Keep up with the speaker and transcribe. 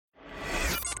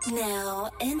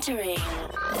Now entering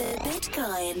the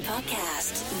Bitcoin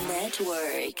Podcast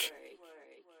Network.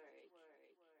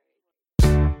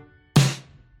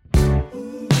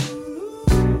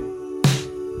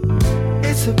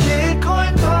 It's a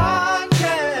Bitcoin podcast.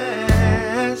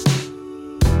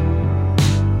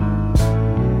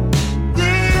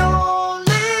 The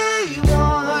only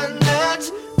one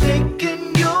that's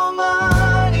making your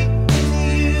money is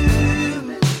you.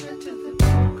 Listen to the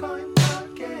Bitcoin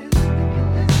podcast.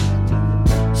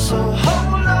 So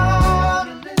hold on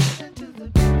and listen to the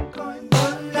Bitcoin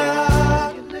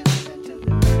podcast. Listen to the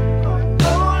Bitcoin.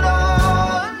 Hold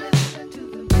on, listen to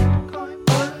the Bitcoin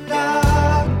podcast.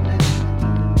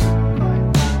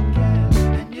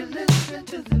 And you listen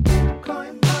to the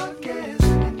Bitcoin podcast.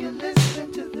 And you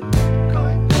listen to the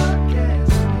Bitcoin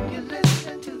podcast. And you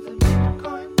listen to the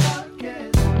Bitcoin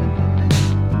podcast.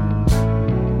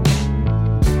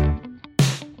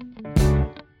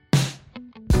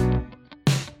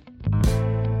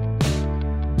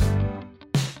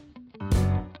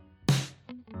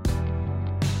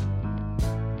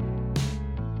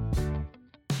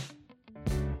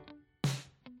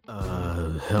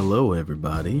 Hello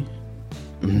everybody.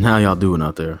 How y'all doing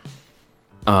out there?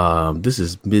 This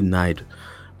is Midnight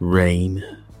Rain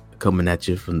coming at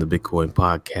you from the Bitcoin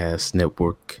Podcast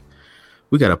Network.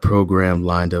 We got a program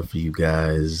lined up for you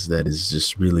guys that is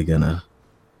just really gonna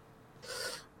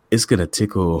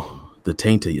tickle the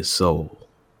taint of your soul.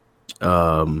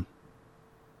 I'm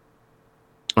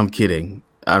kidding.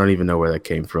 I don't even know where that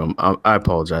came from. I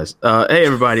apologize. Hey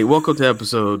everybody, welcome to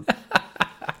episode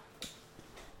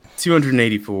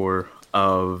 284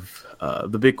 of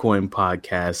the Bitcoin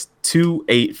Podcast.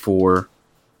 284.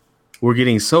 We're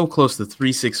getting so close to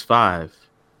 365.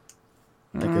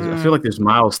 I feel like there's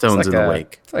milestones in the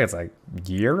wake. I feel like it's like a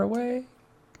year away.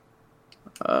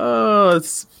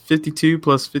 It's 52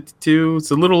 plus 52.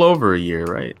 It's a little over a year,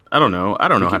 right? I don't know. I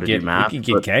don't know how to do math. You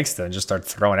can get gangsta and just start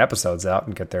throwing episodes out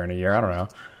and get there in a year. I don't know.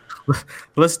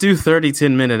 Let's do 30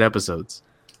 10-minute episodes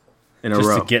in a row.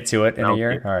 Just to get to it in a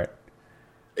year? All right.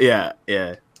 Yeah.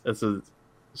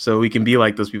 So we can be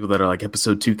like those people that are like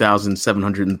episode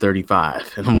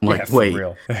 2,735, and I'm like, wait,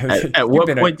 real. at what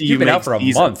point do you you've been make out for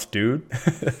seasons? a month, dude?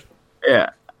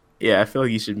 Yeah. I feel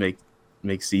like you should make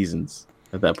seasons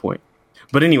at that point.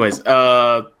 But anyways,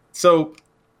 so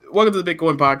welcome to the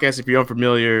Bitcoin Podcast. If you're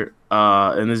unfamiliar,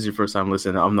 and this is your first time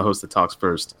listening, I'm the host that talks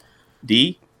first.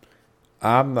 D.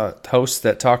 I'm the host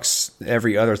that talks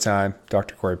every other time,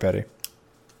 Dr. Corey Petty.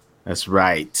 That's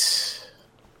right.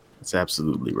 That's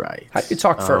absolutely right. How do you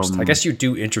talk first? I guess you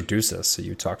do introduce us, so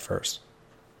you talk first.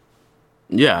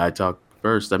 Yeah, I talk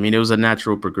first. I mean, it was a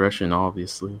natural progression,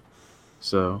 obviously.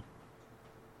 So,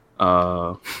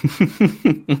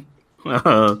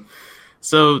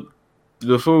 so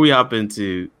before we hop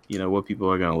into, what people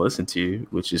are going to listen to,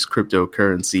 which is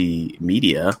cryptocurrency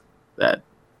media that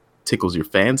tickles your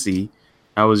fancy,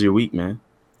 how was your week, man?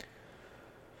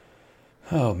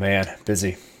 Oh man,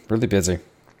 busy, really busy.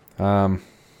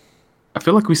 I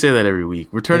feel like we say that every week.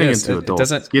 We're turning into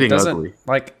adults. It's getting ugly.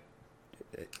 Like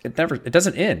it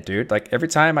doesn't end, dude. Like every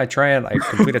time I try and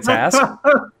complete a task,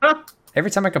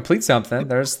 every time I complete something,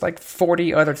 there's like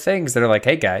 40 other things that are like,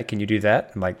 "Hey, guy, can you do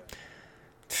that?" I'm like,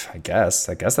 I guess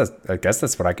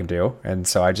that's what I can do, and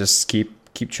so I just keep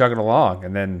chugging along,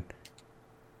 and then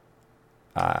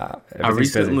I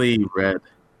recently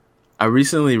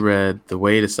read the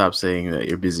way to stop saying that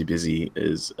you're busy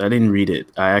is, I didn't read it.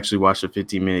 I actually watched a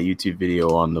 15-minute YouTube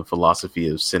video on the philosophy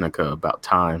of Seneca about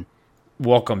time.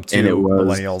 Welcome to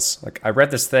millennials. Like I read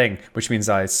this thing, which means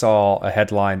I saw a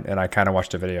headline and I kind of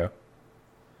watched a video.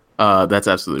 That's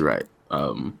absolutely right.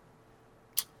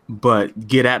 But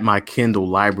get at my Kindle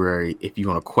library if you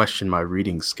want to question my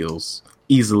reading skills.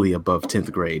 Easily above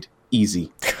 10th grade.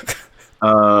 Easy.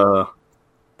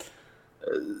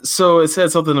 So it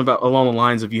said something along the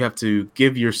lines of you have to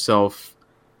give yourself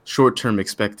short-term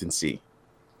expectancy.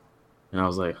 And I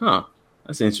was like,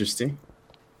 that's interesting.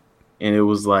 And it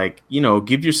was like,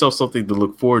 give yourself something to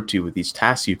look forward to with each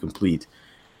task you complete.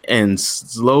 And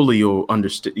slowly you'll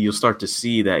start to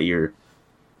see that you're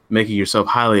making yourself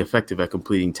highly effective at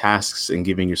completing tasks and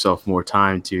giving yourself more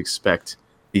time to expect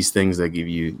these things that give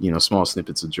you, small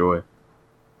snippets of joy.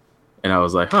 And I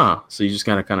was like, so you just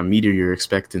kind of meter your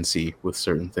expectancy with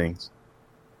certain things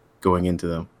going into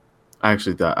them. I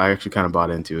actually kind of bought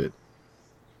into it.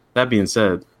 That being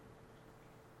said,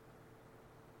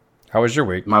 how was your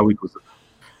week? My week was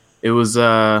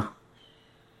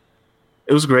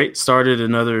great. Started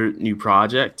another new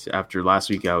project after last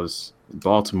week. I was in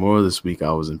Baltimore. This week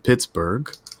I was in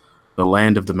Pittsburgh, the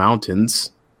land of the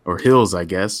mountains or hills, I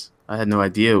guess. I had no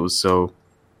idea it was so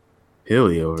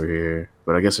hilly over here,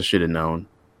 but I guess I should have known.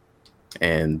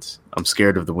 And I'm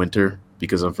scared of the winter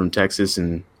because I'm from Texas,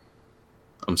 and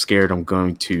I'm scared I'm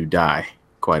going to die,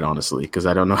 quite honestly, because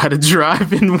I don't know how to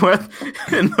drive in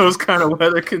those kind of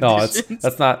weather conditions.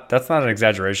 No, that's not an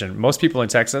exaggeration. Most people in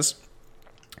Texas,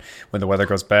 when the weather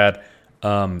goes bad,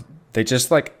 they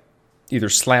just like either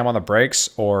slam on the brakes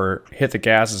or hit the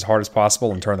gas as hard as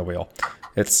possible and turn the wheel.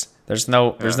 There's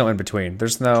no in between.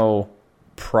 There's no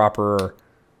proper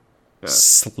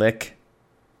slick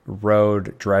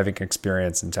road driving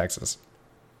experience in Texas.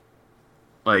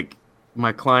 Like,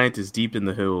 my client is deep in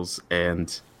the hills,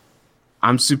 and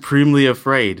I'm supremely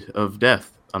afraid of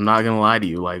death. I'm not gonna lie to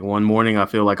you. Like, one morning I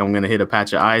feel like I'm gonna hit a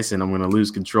patch of ice and I'm gonna lose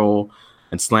control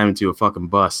and slam into a fucking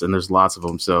bus, and there's lots of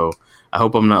them. So I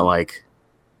hope I'm not like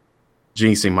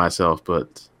jinxing myself,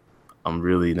 but I'm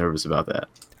really nervous about that.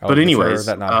 But anyways,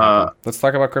 let's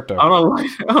talk about crypto.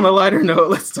 On a lighter note,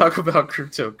 let's talk about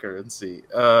cryptocurrency.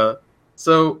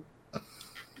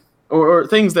 Or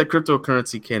things that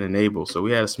cryptocurrency can enable. So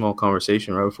we had a small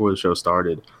conversation right before the show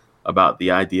started about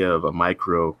the idea of a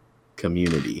micro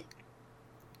community.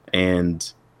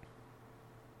 And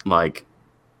like,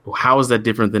 how is that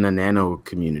different than a nano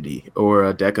community or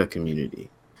a deca community?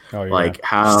 Oh, yeah. Like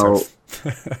how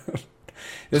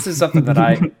this is something that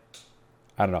I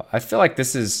don't know. I feel like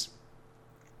this is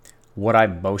what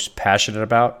I'm most passionate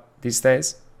about these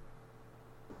days.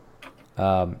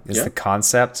 Is the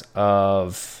concept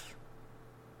of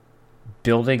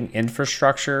building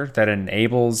infrastructure that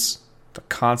enables the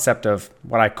concept of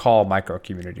what I call micro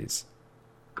communities.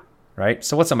 Right?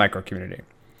 So what's a micro community?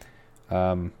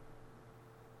 As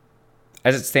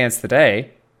it stands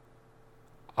today,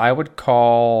 I would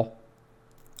call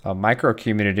a micro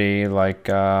community like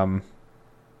a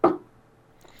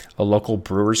local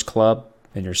brewers club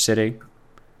in your city,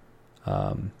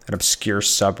 an obscure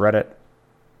subreddit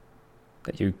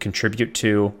that you contribute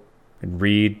to and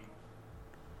read,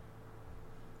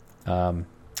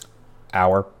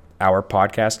 our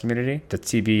podcast community, the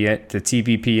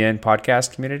TBPN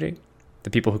podcast community, the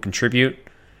people who contribute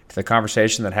to the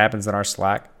conversation that happens in our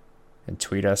Slack and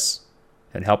tweet us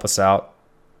and help us out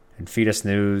and feed us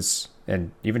news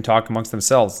and even talk amongst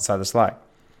themselves inside the Slack.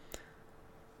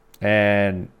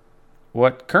 And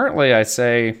what currently I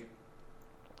say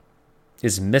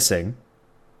is missing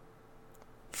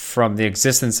from the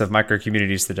existence of micro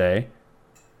communities today,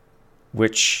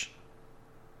 which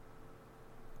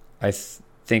I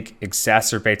think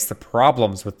exacerbates the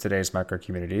problems with today's micro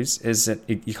communities, is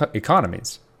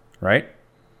economies, right?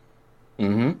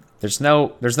 Mm-hmm. There's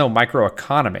no micro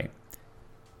economy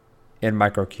in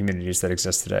micro communities that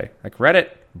exist today. Like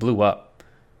Reddit blew up.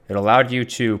 It allowed you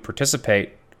to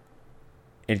participate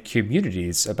in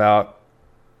communities about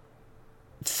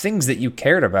things that you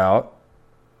cared about,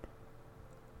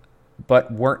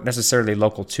 but weren't necessarily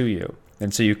local to you.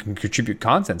 And so you can contribute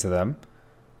content to them,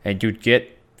 and you'd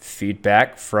get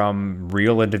feedback from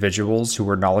real individuals who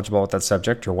were knowledgeable about that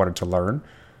subject or wanted to learn,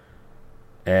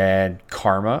 and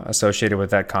karma associated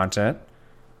with that content,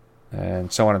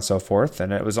 and so on and so forth.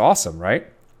 And it was awesome, right?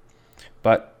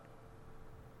 But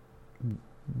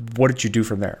what did you do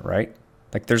from there, right?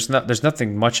 Like there's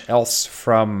nothing much else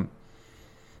from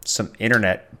some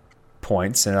internet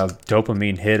points and a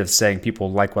dopamine hit of saying people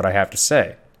like what I have to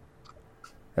say.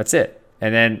 That's it.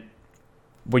 And then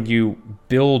when you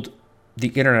build the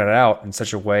internet out in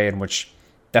such a way in which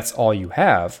that's all you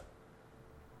have,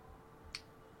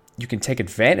 you can take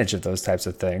advantage of those types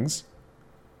of things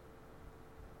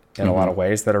in a lot of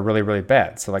ways that are really, really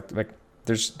bad. So like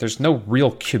there's no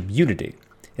real community.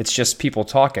 It's just people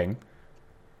talking,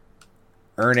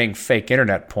 earning fake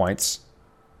internet points,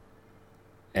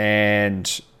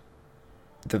 and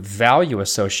the value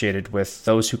associated with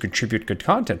those who contribute good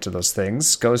content to those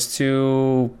things goes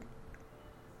to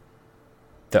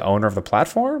the owner of the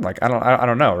platform. Like I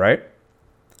don't know, right?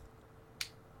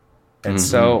 And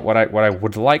so what I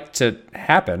would like to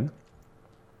happen,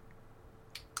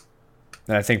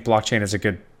 and I think blockchain is a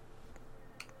good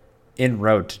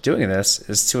inroad to doing this,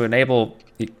 is to enable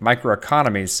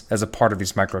microeconomies as a part of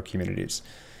these micro communities,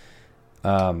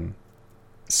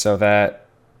 so that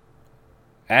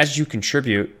as you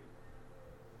contribute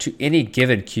to any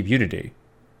given community,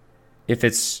 if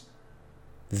it's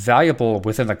valuable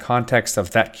within the context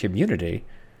of that community,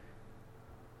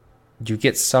 you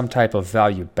get some type of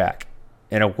value back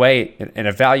in a way, in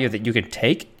a value that you can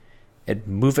take and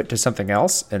move it to something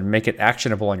else and make it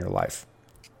actionable in your life.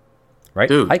 Right?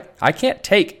 Dude. I can't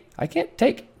take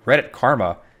Reddit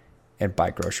karma and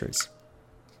buy groceries.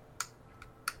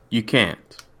 You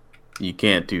can't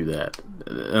do that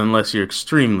unless you're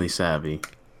extremely savvy.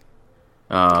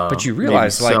 But you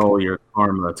realize, maybe like, sell your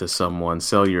karma to someone,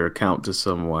 sell your account to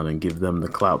someone, and give them the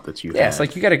clout that you yeah, have. it's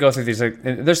like you got to go through these. Like,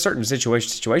 and there's certain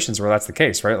situations where that's the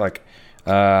case, right? Like,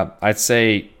 I'd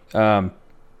say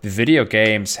video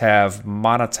games have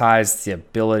monetized the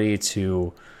ability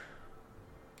to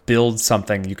build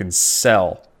something you can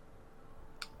sell.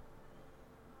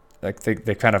 Like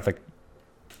they kind of like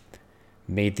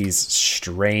made these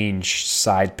strange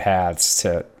side paths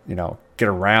to, you know, get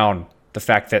around the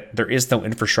fact that there is no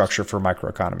infrastructure for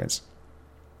microeconomies.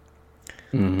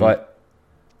 Mm-hmm. But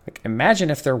like,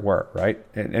 imagine if there were, right?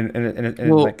 And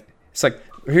Well, like, it's like,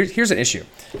 here's an issue.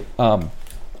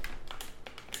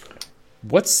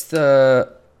 What's the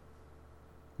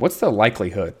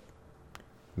likelihood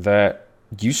that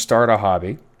you start a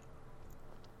hobby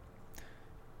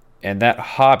and that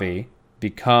hobby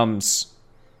becomes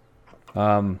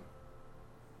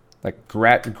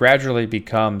gradually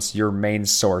becomes your main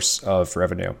source of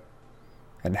revenue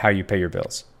and how you pay your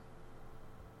bills?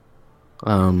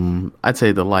 I'd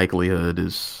say the likelihood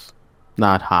is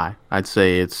not high. I'd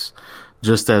say it's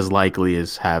just as likely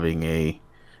as having a,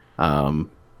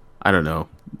 I don't know,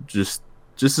 just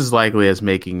as likely as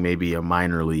making maybe a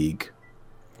minor league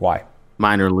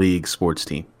sports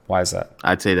team. Why is that?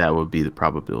 I'd say that would be the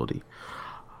probability.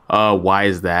 Why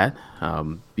is that?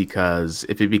 Because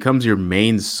if it becomes your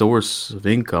main source of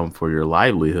income for your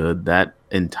livelihood, that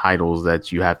entitles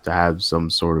that you have to have some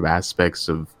sort of aspects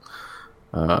of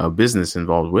a business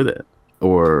involved with it.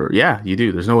 Or, yeah, you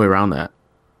do. There's no way around that,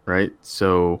 right?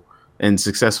 So, in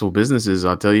successful businesses,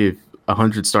 I'll tell you, if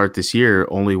 100 start this year,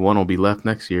 only one will be left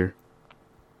next year.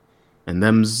 And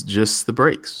them's just the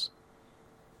breaks.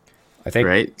 I think,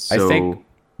 right? So, I think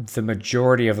the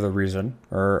majority of the reason,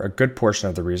 or a good portion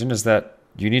of the reason, is that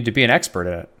you need to be an expert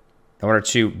in it in order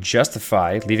to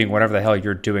justify leaving whatever the hell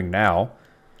you're doing now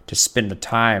to spend the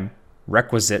time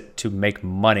requisite to make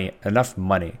money, enough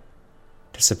money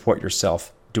to support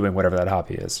yourself doing whatever that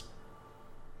hobby is.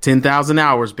 10,000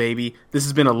 hours, baby. This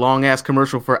has been a long ass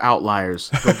commercial for Outliers.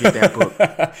 Go get that book.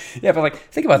 Yeah, but like,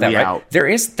 think about that, We right? out. There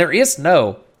is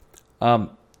no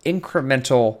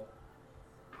incremental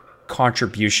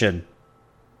contribution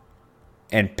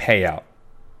and payout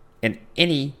in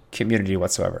any community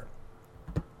whatsoever.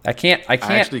 I can't.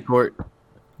 Actually, Court,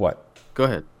 What? go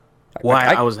ahead.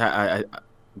 Like,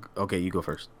 Okay, you go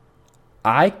first.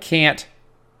 I can't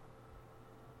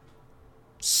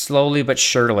slowly but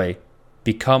surely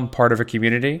become part of a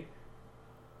community,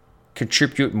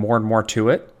 contribute more and more to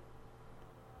it,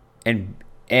 and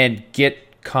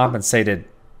get compensated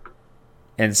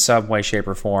in some way, shape,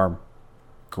 or form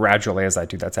gradually as I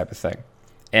do that type of thing.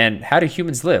 And how do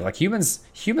humans live? Like,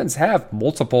 humans have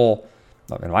multiple,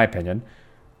 in my opinion,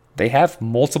 they have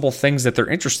multiple things that they're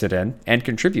interested in and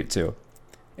contribute to.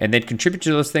 And they'd contribute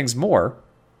to those things more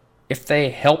if they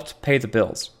helped pay the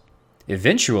bills.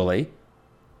 Eventually,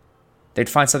 they'd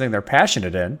find something they're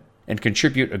passionate in and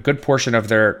contribute a good portion of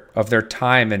their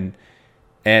time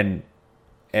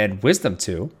and wisdom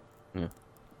to,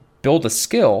 build a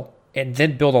skill, and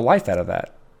then build a life out of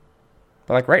that.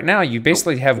 But like right now, you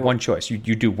basically have one choice. You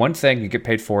do one thing, you get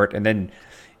paid for it, and then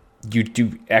you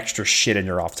do extra shit in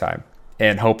your off time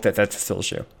and hope that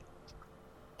fulfills you.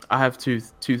 I have two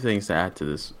things to add to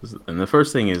this. And the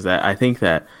first thing is that I think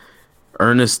that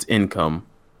earnest income,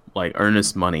 like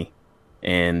earnest money,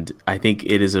 and I think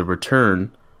it is a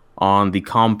return on the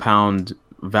compound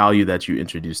value that you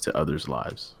introduce to others'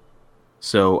 lives.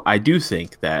 So I do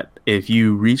think that if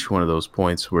you reach one of those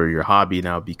points where your hobby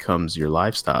now becomes your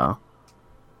lifestyle,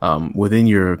 within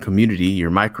your community, your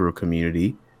micro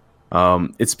community,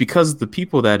 it's because the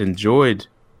people that enjoyed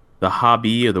the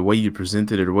hobby or the way you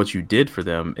presented it or what you did for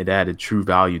them, it added true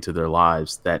value to their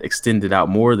lives that extended out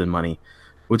more than money,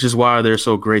 which is why they're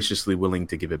so graciously willing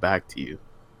to give it back to you.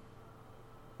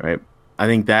 Right? I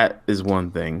think that is one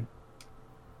thing.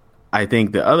 I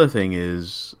think the other thing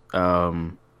is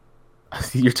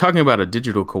you're talking about a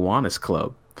digital Kiwanis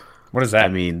club. What is that? I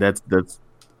mean, that's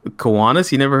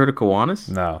Kiwanis. You never heard of Kiwanis?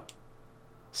 No.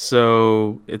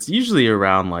 So it's usually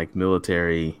around like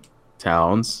military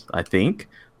towns, I think.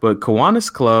 But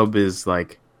Kiwanis Club is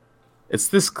like, it's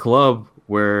this club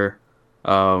where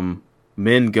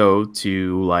men go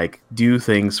to like do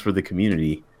things for the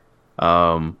community.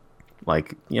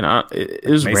 Like, you know, it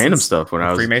was Masons? random stuff when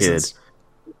I was Freemasons?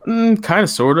 a kid. Kind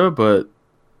of, sort of, but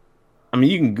I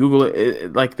mean, you can Google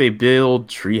it. Like, they build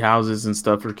tree houses and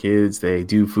stuff for kids. They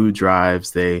do food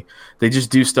drives. They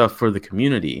just do stuff for the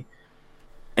community.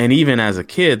 And even as a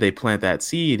kid, they plant that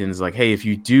seed and it's like, hey, if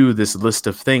you do this list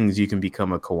of things, you can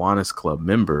become a Kiwanis Club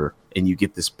member and you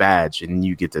get this badge and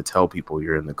you get to tell people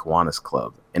you're in the Kiwanis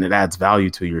Club. And it adds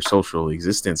value to your social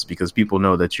existence because people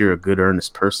know that you're a good,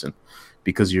 earnest person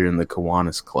because you're in the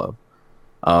Kiwanis Club.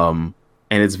 And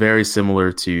it's very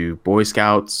similar to Boy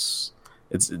Scouts.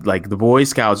 It's like the Boy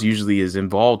Scouts usually is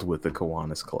involved with the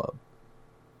Kiwanis Club.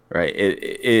 Right.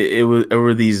 It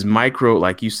were these micro,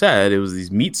 like you said, it was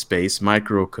these meat space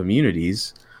micro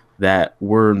communities that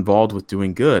were involved with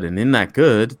doing good. And in that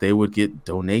good, they would get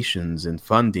donations and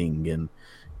funding. And,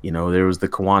 you know, there was the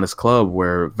Kiwanis Club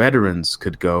where veterans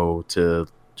could go to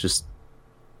just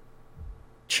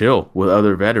chill with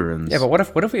other veterans. Yeah, but what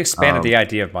if we expanded the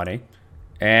idea of money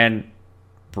and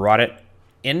brought it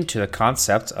into the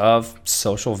concept of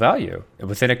social value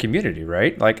within a community,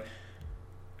 right? Like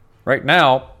right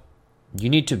now, you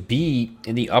need to be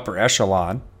in the upper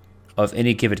echelon of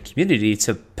any given community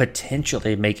to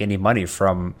potentially make any money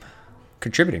from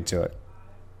contributing to it.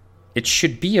 It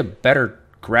should be a better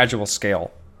gradual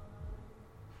scale.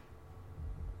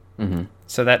 Mm-hmm.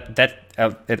 So that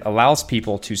it allows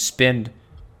people to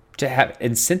have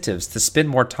incentives to spend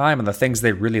more time on the things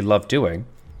they really love doing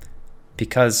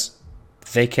because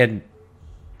they can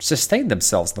sustain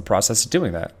themselves in the process of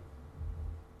doing that.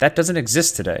 That doesn't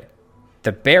exist today.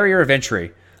 The barrier of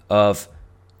entry of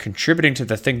contributing to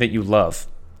the thing that you love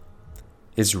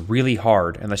is really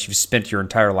hard unless you've spent your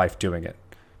entire life doing it,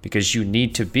 because you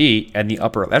need to be in the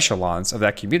upper echelons of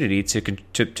that community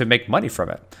to make money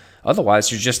from it.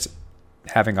 Otherwise, you're just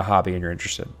having a hobby and you're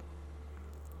interested.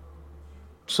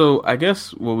 So I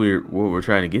guess what we're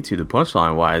trying to get to, the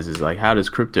punchline wise, is like, how does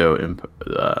crypto,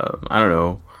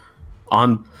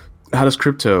 how does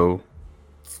crypto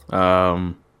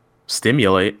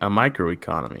stimulate a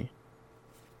microeconomy?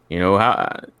 You know,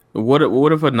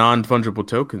 what if a non-fungible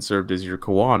token served as your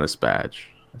Kiwanis badge?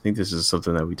 I think this is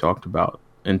something that we talked about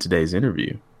in today's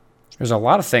interview. There's a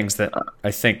lot of things that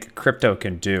I think crypto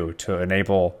can do to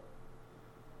enable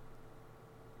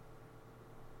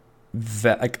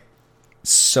like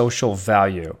social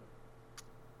value.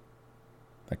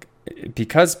 Like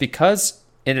because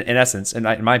in essence, in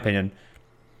my opinion,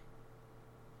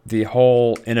 the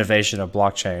whole innovation of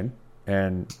blockchain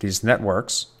and these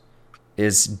networks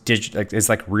is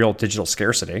like real digital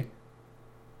scarcity.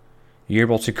 You're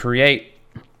able to create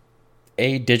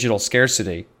a digital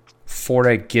scarcity for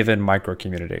a given micro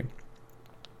community,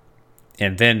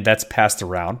 and then that's passed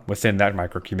around within that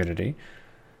micro community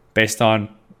based on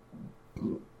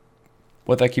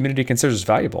what that community considers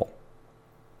valuable.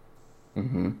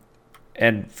 Mm-hmm.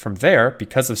 And from there,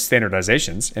 because of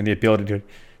standardizations and the ability to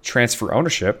transfer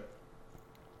ownership,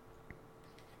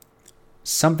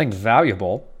 something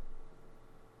valuable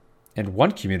in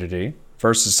one community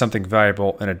versus something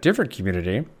valuable in a different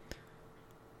community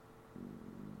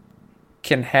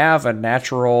can have a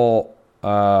natural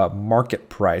market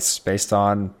price based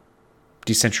on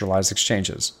decentralized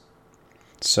exchanges.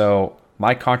 So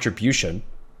my contribution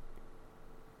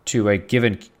to a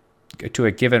given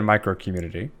micro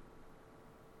community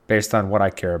based on what I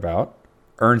care about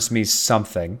earns me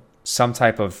something, some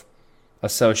type of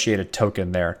associated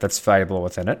token there that's valuable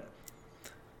within it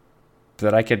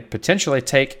that I could potentially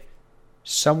take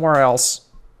somewhere else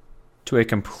to a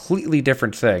completely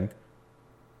different thing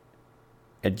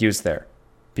and use there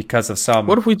because of some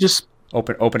What if we just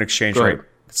open exchange rate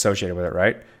associated with it,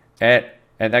 right? And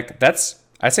that's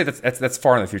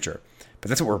far in the future, but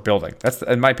that's what we're building. That's,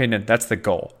 in my opinion, that's the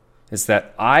goal. Is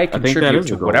that I contribute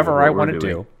to whatever I want to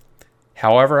do,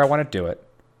 however I want to do it,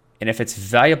 and if it's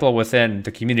valuable within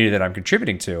the community that I'm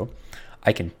contributing to,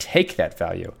 I can take that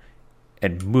value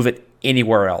and move it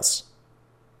anywhere else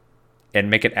and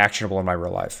make it actionable in my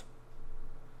real life.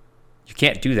 You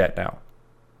can't do that now.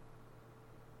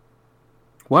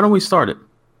 Why don't we start it?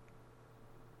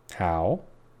 How?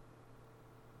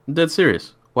 I'm dead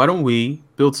serious. Why don't we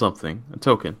build something, a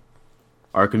token?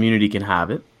 Our community can have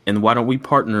it. And why don't we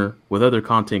partner with other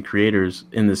content creators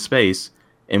in this space,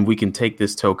 and we can take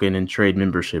this token and trade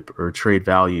membership or trade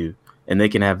value, and they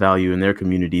can have value in their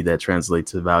community that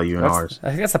translates to value in ours. I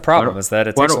think that's the problem, is that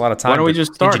it takes a lot of time. Why don't we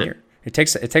just start engineer. It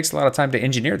takes a lot of time to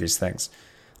engineer these things.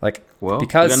 Like, well,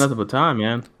 because we got nothing but time,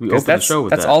 man. We opened the show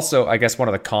with that's that. also, I guess, one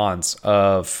of the cons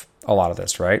of a lot of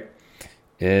this, right?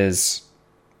 Is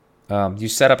you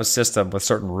set up a system with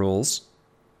certain rules,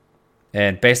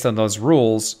 and based on those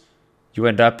rules, you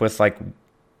end up with like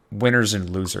winners and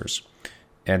losers,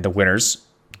 and the winners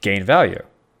gain value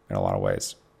in a lot of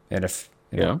ways. And if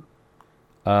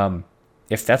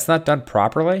if that's not done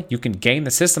properly, you can game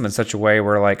the system in such a way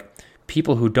where like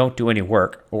people who don't do any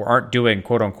work or aren't doing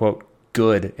quote unquote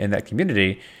good in that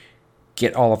community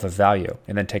get all of the value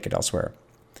and then take it elsewhere.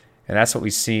 And that's what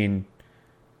we've seen.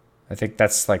 I think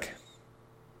that's I'm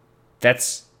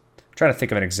trying to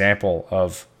think of an example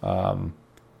of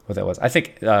what that was. I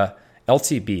think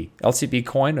LTB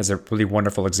coin is a really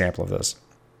wonderful example of this.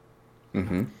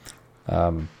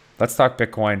 Let's Talk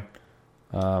Bitcoin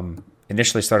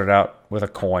initially started out with a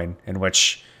coin in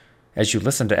which, as you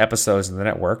listen to episodes in the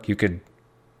network,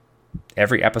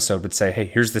 every episode would say, hey,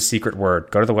 here's the secret word.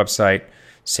 Go to the website,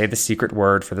 say the secret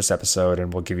word for this episode,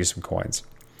 and we'll give you some coins.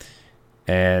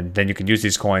 And then you can use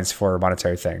these coins for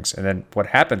monetary things. And then what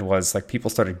happened was like people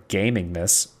started gaming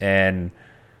this and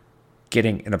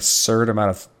getting an absurd amount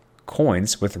of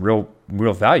coins with real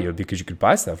value because you could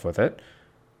buy stuff with it.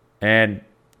 And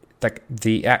like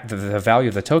the value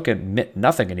of the token meant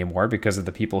nothing anymore because of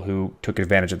the people who took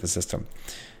advantage of the system.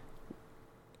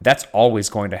 That's always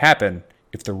going to happen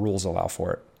if the rules allow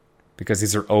for it, because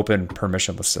these are open,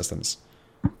 permissionless systems.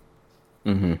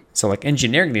 So like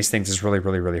engineering these things is really,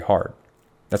 really, really hard.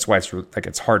 That's why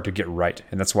it's hard to get right,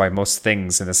 and that's why most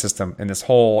things in the system, in this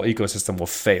whole ecosystem, will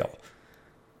fail.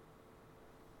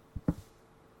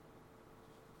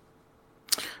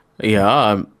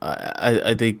 Yeah,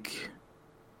 I think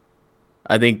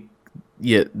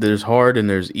yeah, there's hard and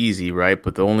there's easy, right?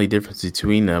 But the only difference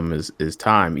between them is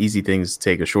time. Easy things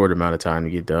take a short amount of time to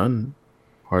get done.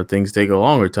 Hard things take a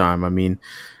longer time. I mean,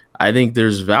 I think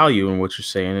there's value in what you're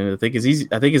saying, and I think it's easy.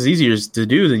 I think it's easier to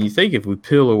do than you think if we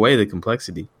peel away the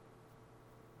complexity.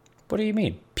 What do you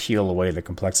mean, peel away the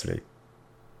complexity?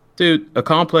 Dude, a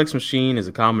complex machine is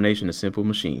a combination of simple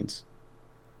machines.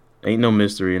 Ain't no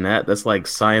mystery in that. That's like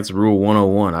science rule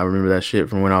 101. I remember that shit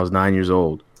from when I was 9 years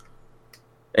old.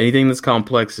 Anything that's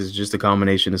complex is just a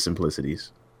combination of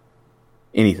simplicities.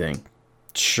 Anything.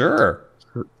 Sure.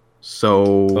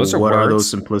 So what are those words.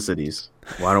 simplicities?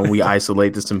 Why don't we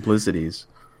isolate the simplicities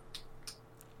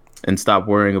and stop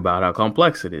worrying about how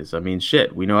complex it is? I mean,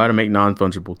 shit, we know how to make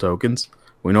non-fungible tokens.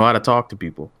 We know how to talk to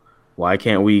people. Why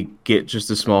can't we get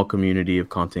just a small community of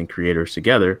content creators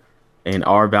together and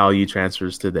our value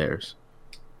transfers to theirs?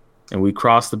 And we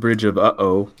cross the bridge of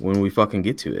uh-oh when we fucking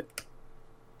get to it.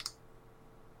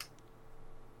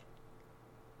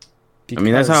 Because I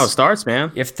mean, that's how it starts,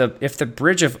 man. If the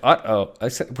bridge of we're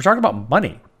talking about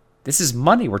money. This is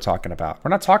money we're talking about.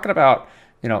 We're not talking about,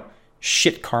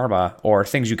 shit karma or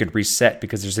things you could reset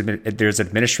because there's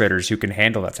administrators who can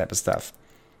handle that type of stuff.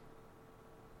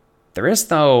 There is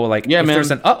no if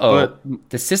there's an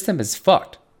the system is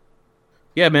fucked.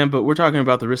 Yeah, man, but we're talking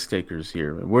about the risk takers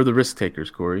here. We're the risk takers,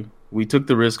 Corey. We took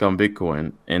the risk on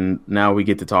Bitcoin, and now we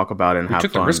get to talk about it and have fun. We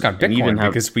took the risk on Bitcoin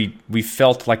because we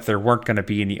felt like there weren't going to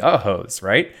be any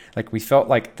right? Like we felt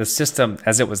like the system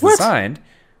as it was designed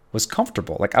was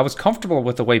comfortable. Like I was comfortable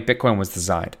with the way Bitcoin was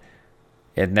designed.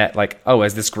 And that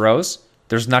as this grows,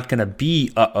 there's not going to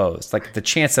be Like the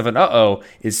chance of an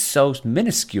is so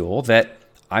minuscule that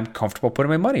I'm comfortable putting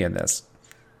my money in this.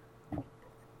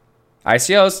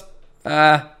 ICOs,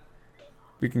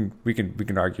 we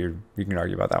can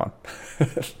argue about that one.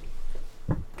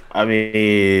 I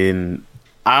mean,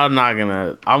 I'm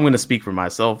gonna speak for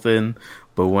myself then.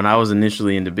 But when I was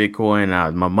initially into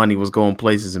Bitcoin, my money was going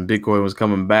places and Bitcoin was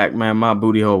coming back. Man, my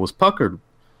booty hole was puckered.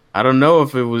 I don't know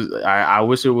if it was. I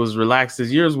wish it was relaxed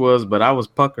as yours was, but I was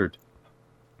puckered.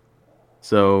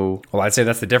 So, well, I'd say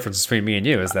that's the difference between me and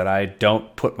you is that I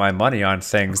don't put my money on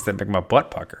things that make my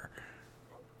butt pucker.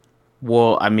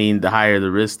 Well, I mean, the higher the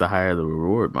risk, the higher the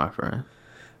reward, my friend.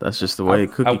 That's just the way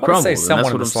cookie crumbles. That's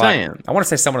what I'm saying. I want to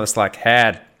say someone in the Slack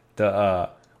had the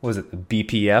the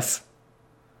BPF,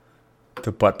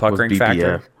 the butt puckering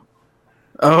factor.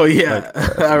 Oh yeah,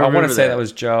 I want to say that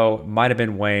was Joe. Might have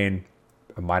been Wayne.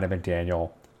 It might have been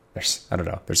Daniel. I don't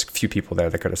know. There's a few people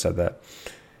there that could have said that.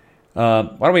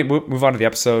 Why don't we move on to the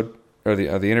episode or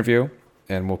the interview,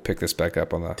 and we'll pick this back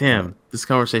up on the. Damn, this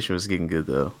conversation was getting good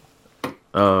though.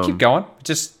 Keep going.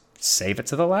 Just save it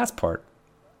to the last part.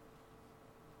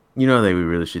 You know that we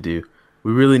really should do.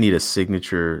 We really need a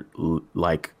signature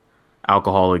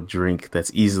alcoholic drink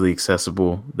that's easily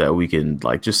accessible that we can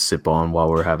just sip on while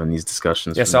we're having these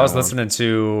discussions. Yeah, so I was listening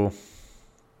to.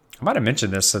 I might have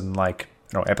mentioned this in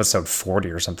episode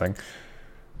 40 or something.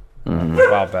 A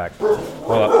while back.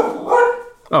 Hold up.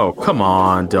 Oh, come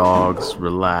on, dogs.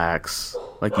 Relax.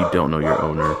 Like you don't know your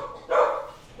owner.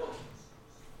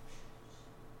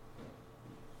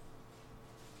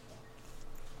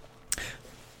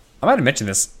 I might have mentioned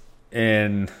this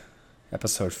in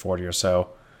episode 40 or so.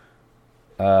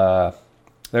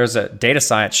 There's a data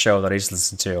science show that I used to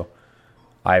listen to.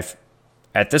 I've,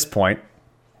 at this point,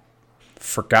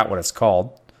 forgot what it's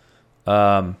called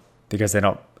because they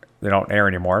don't they don't air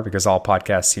anymore because all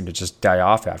podcasts seem to just die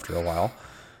off after a while.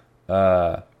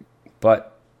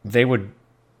 But they would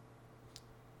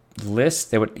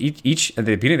list, they would each at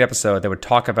the beginning of the episode, they would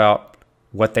talk about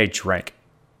what they drank,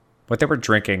 what they were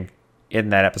drinking in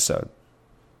that episode.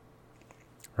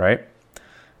 Right?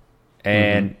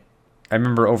 And I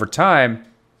remember over time,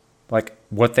 like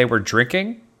what they were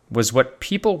drinking was what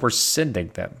people were sending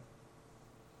them.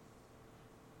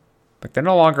 Like they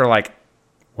no longer like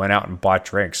went out and bought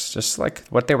drinks. Just like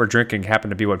what they were drinking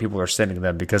happened to be what people were sending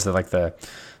them because of like the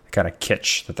kind of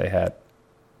kitsch that they had.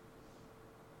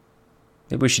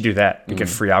 Maybe we should do that. We get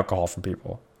free alcohol from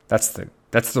people. That's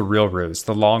the real ruse.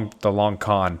 The long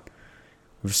con.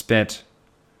 We've spent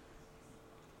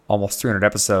almost 300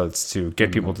 episodes to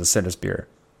get people to send us beer.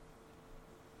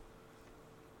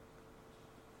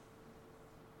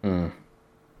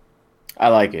 I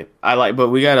like it. But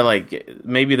we gotta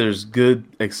maybe there's good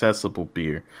accessible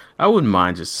beer. I wouldn't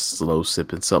mind just slow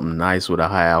sipping something nice with a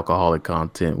high alcoholic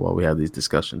content while we have these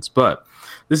discussions. But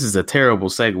this is a terrible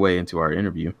segue into our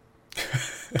interview.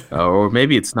 Or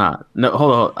maybe it's not. No,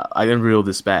 hold on. I can reel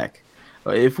this back.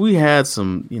 If we had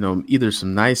some, either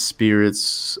some nice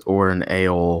spirits or an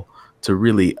ale to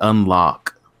really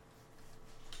unlock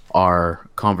our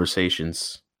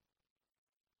conversations,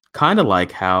 kind of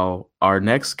like how our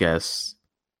next guest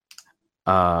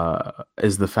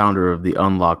is the founder of the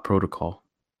Unlock Protocol.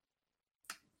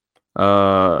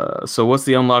 So what's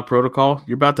the Unlock Protocol?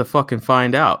 You're about to fucking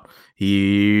find out.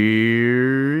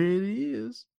 Here it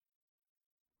is.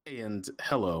 And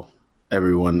hello,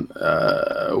 everyone.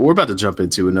 We're about to jump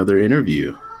into another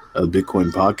interview, a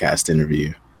Bitcoin podcast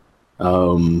interview.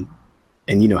 And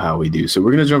you know how we do. So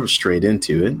we're going to jump straight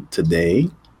into it. Today,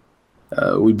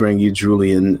 we bring you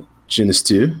Julien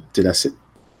Genestoux. Did I say?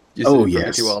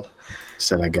 Yes. Well.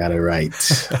 Said I got it right.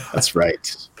 That's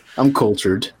right. I'm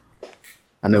cultured.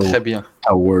 I know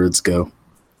how words go.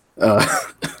 Well,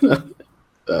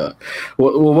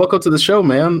 welcome to the show,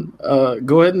 man.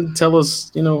 Go ahead and tell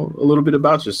us, a little bit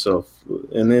about yourself,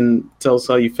 and then tell us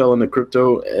how you fell into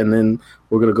crypto, and then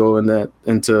we're gonna go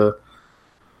into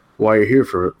why you're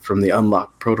here from the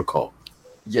Unlock Protocol.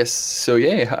 Yes. So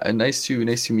yeah, nice to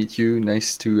meet you.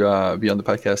 Nice to be on the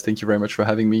podcast. Thank you very much for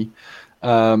having me.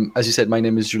 As you said, my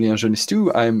name is Julien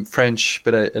Genestoux. I'm French,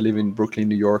 but I live in Brooklyn,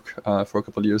 New York, for a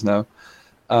couple of years now.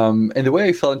 And the way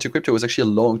I fell into crypto was actually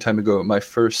a long time ago. I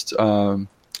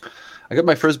got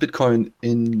my first Bitcoin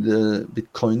in the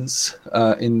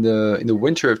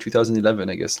winter of 2011,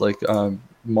 I guess,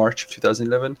 March of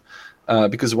 2011,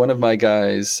 because one of my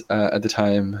guys at the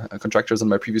time, contractors on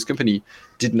my previous company,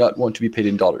 did not want to be paid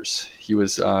in dollars. He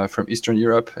was from Eastern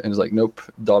Europe and was like, nope,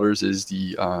 dollars is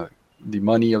the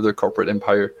money of the corporate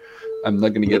empire. I'm not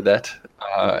going to get that,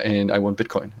 and I want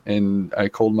Bitcoin. And I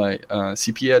called my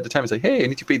CPA at the time and said, hey, I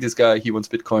need to pay this guy. He wants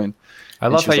Bitcoin. I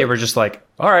love how you were just like,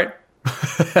 all right.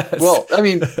 Well, I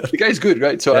mean, the guy's good,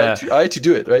 right? So yeah. I had to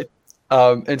do it, right?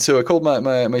 And so I called my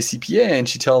CPA, and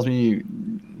she tells me,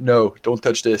 no, don't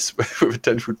touch this with a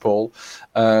 10-foot pole.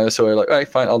 So I'm like, all right,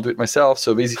 fine, I'll do it myself.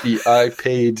 So basically, I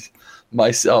paid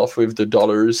myself with the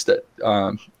dollars that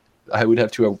I would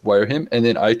have to wire him, and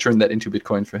then I turned that into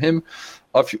Bitcoin for him.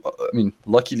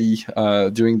 Luckily,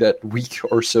 during that week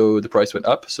or so, the price went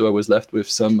up, so I was left with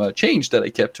some change that I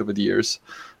kept over the years.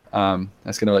 I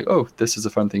was kind of like, oh, this is a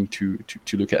fun thing to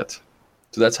look at.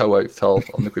 So that's how I fell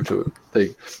on the crypto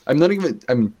thing.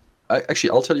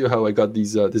 I'll tell you how I got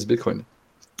this Bitcoin.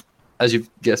 As you've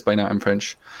guessed by now, I'm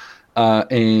French.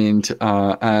 And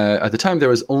at the time, there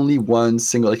was only one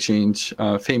single exchange,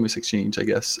 famous exchange, I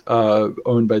guess,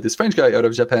 owned by this French guy out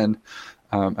of Japan.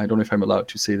 I don't know if I'm allowed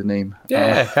to say the name.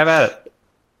 Yeah, have at it.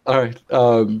 All right.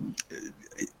 I'm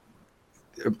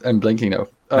blanking now.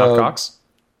 Cox?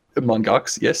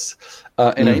 Mongox, yes.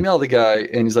 And I emailed the guy,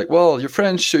 and he's like, well, you're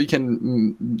French, so you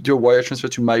can do a wire transfer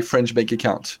to my French bank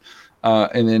account,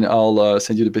 and then I'll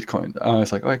send you the Bitcoin. I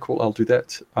was like, all right, cool, I'll do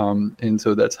that. And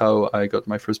so that's how I got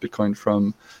my first Bitcoin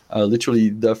from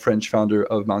literally the French founder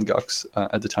of Mongox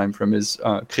at the time, from his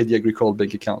Crédit Agricole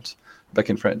bank account back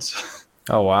in France.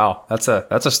 Oh, wow. That's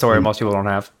a story most people don't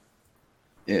have.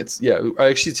 I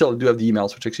actually still do have the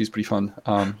emails, which actually is pretty fun.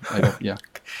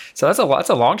 So that's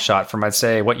a long shot from, I'd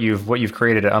say, what you've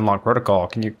created at Unlock Protocol.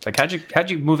 Can you how'd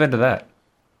you move into that?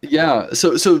 Yeah,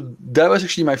 so that was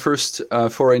actually my first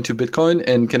foray into Bitcoin,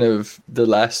 and kind of the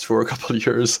last for a couple of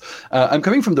years. I'm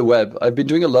coming from the web. I've been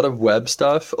doing a lot of web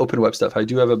stuff, open web stuff. I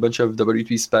do have a bunch of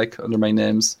W3 specs under my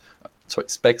name.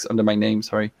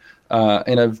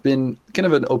 And I've been kind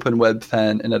of an open web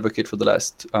fan and advocate for the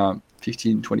last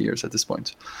 15, 20 years at this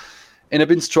point. And I've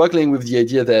been struggling with the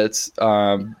idea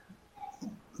that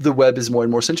the web is more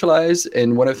and more centralized.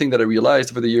 And one of the things that I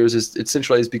realized over the years is it's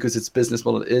centralized because its business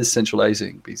model is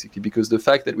centralizing, basically, because the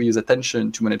fact that we use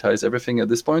attention to monetize everything at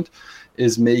this point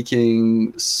is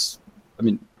making,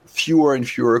 fewer and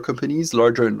fewer companies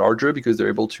larger and larger, because they're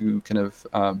able to kind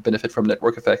of benefit from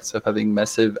network effects of having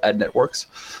massive ad networks.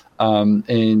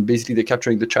 And basically they're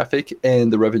capturing the traffic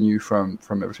and the revenue from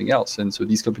everything else. And so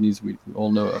these companies, we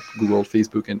all know Google,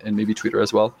 Facebook, and maybe Twitter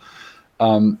as well.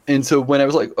 And so when I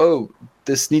was like, oh,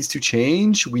 this needs to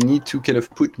change, we need to kind of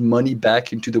put money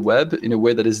back into the web in a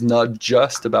way that is not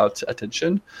just about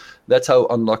attention. That's how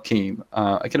Unlock came.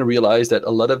 I kind of realized that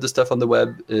a lot of the stuff on the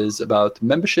web is about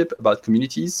membership, about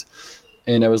communities.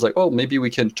 And I was like, oh, maybe we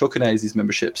can tokenize these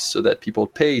memberships so that people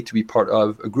pay to be part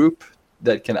of a group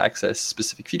that can access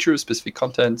specific features, specific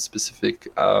content, specific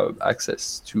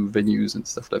access to venues and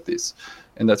stuff like this.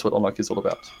 And that's what Unlock is all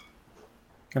about.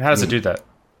 And how does it do that?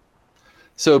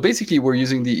 So basically, we're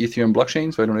using the Ethereum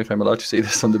blockchain. So I don't know if I'm allowed to say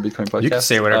this on the Bitcoin podcast. You can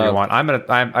say whatever you want.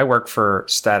 I work for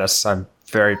Status.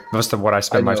 Most of what I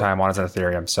spend my time on is on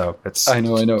Ethereum. So it's. I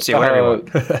know. Say whatever you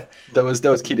want. that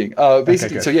was kidding.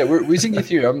 Basically, Okay, so yeah, we're using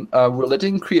Ethereum. We're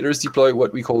letting creators deploy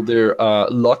what we call their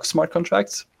lock smart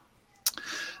contracts.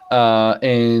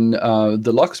 And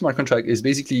the lock smart contract is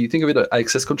basically, think of it as an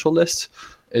access control list.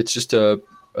 It's just a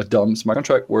dumb smart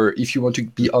contract where if you want to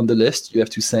be on the list, you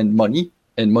have to send money.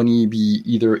 And money be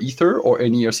either Ether or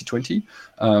any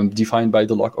ERC20 defined by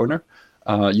the lock owner.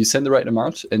 You send the right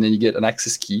amount, and then you get an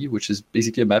access key, which is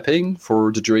basically a mapping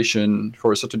for the duration,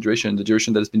 for a certain duration, the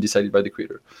duration that has been decided by the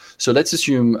creator. So let's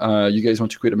assume you guys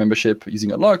want to create a membership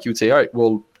using Unlock. You would say, all right,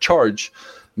 we'll charge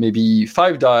maybe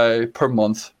 5 DAI per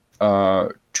month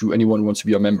to anyone who wants to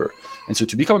be a member. And so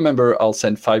to become a member, I'll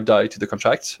send 5 DAI to the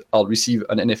contract. I'll receive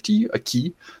an NFT, a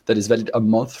key that is valid a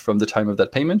month from the time of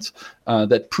that payment,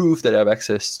 that prove that I have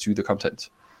access to the content.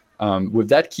 With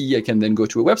that key, I can then go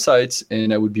to a website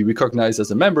and I would be recognized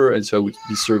as a member. And so I would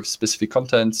be served specific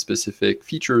content, specific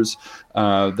features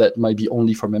that might be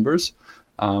only for members.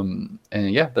 And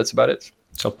yeah, that's about it.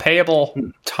 So payable,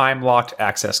 time-locked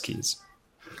access keys.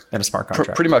 And a smart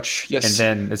contract. Pretty much, yes. And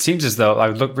then it seems as though, I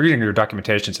was reading your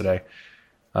documentation today,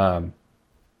 the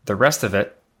rest of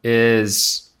it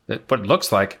is what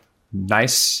looks like a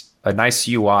nice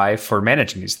UI for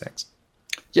managing these things.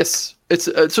 Yes. It's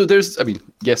so there's,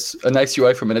 yes, a nice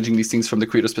UI for managing these things from the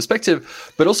creator's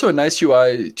perspective, but also a nice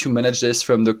UI to manage this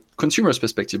from the consumer's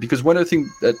perspective. Because one of the things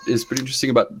that is pretty interesting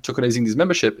about tokenizing these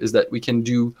membership is that we can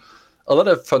do a lot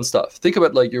of fun stuff. Think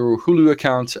about like your Hulu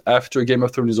account after Game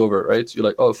of Thrones is over, right? You're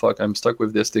like, oh, fuck, I'm stuck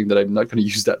with this thing that I'm not going to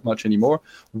use that much anymore.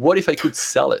 What if I could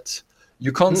sell it?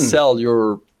 You can't sell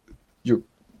your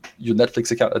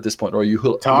Netflix account at this point, or your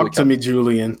Hulu Talk to me,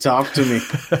 Julien. Talk to me.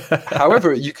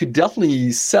 However, you could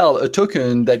definitely sell a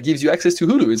token that gives you access to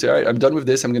Hulu and say, all right, I'm done with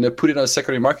this. I'm going to put it on a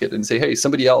secondary market and say, hey,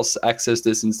 somebody else access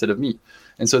this instead of me.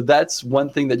 And so that's one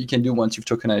thing that you can do once you've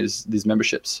tokenized these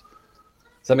memberships.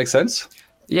 Does that make sense?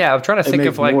 Yeah, I'm trying to think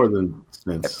of like more than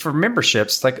sense. For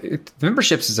memberships. Like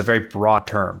memberships is a very broad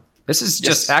term. This is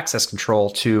just access control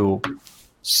to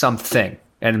something,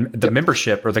 and the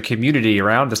membership or the community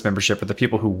around this membership are the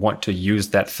people who want to use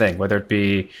that thing, whether it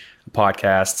be a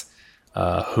podcast,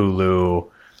 Hulu,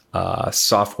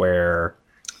 software,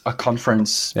 a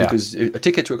conference. Because a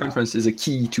ticket to a conference is a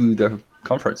key to the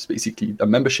conference. Basically, a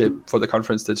membership for the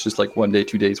conference that's just like 1 day,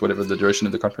 2 days, whatever the duration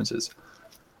of the conference is.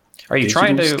 Are you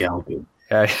trying to?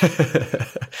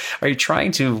 Are you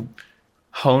trying to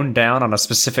hone down on a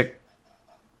specific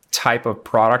type of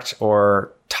product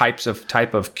or type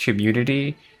of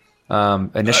community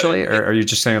initially, or are you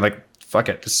just saying like, fuck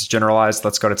it, this is generalized,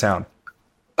 let's go to town?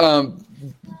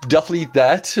 Definitely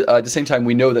that. At the same time,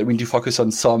 we know that we need to focus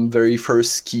on some very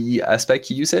first key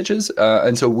usages.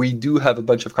 And so we do have a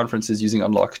bunch of conferences using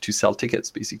Unlock to sell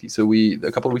tickets, basically. So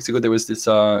a couple of weeks ago, there was this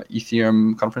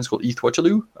Ethereum conference called ETH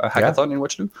Waterloo, a hackathon in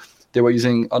Waterloo. They were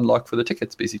using Unlock for the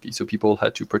tickets, basically. So people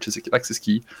had to purchase an access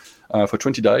key for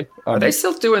 20 DAI. Are they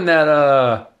still doing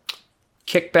that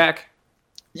kickback?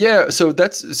 Yeah, so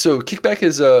Kickback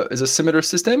is a similar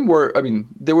system where,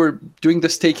 they were doing the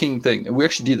staking thing. And we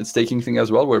actually did the staking thing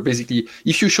as well, where basically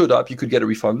if you showed up, you could get a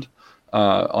refund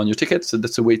on your ticket. So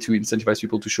that's a way to incentivize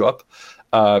people to show up.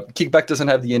 Kickback doesn't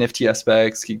have the NFT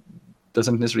aspects,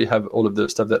 doesn't necessarily have all of the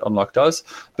stuff that Unlock does,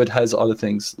 but has other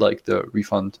things like the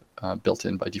refund built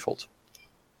in by default.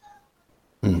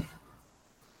 The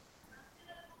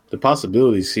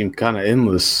possibilities seem kind of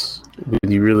endless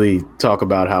when you really talk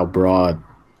about how broad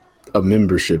a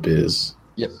membership is.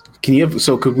 Yep.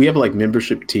 Could we have like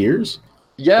membership tiers?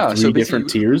 Yeah, so Three basically, different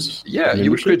tiers. yeah, of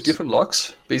you would create memberships? different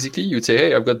locks. Basically, you'd say,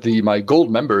 "Hey, I've got my gold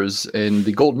members, and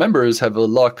the gold members have a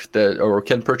lock that or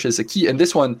can purchase a key. And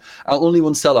this one, I only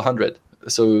want to sell 100."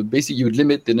 So basically, you would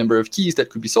limit the number of keys that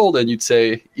could be sold, and you'd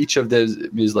say each of those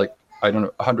is like, I don't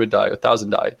know, 100 die, 1,000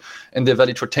 die, and they're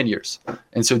valid for 10 years.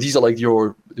 And so these are like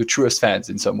your truest fans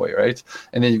in some way, right?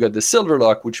 And then you got the silver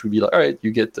lock, which would be like, all right,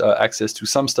 you get access to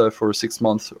some stuff for 6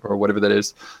 months or whatever that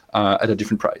is at a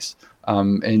different price.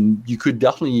 And you could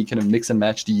definitely kind of mix and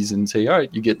match these and say, all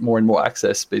right, you get more and more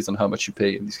access based on how much you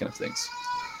pay and these kind of things.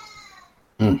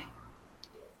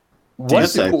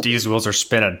 These wheels are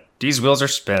spinning. These wheels are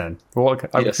spinning. Well,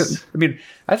 Yes. I mean,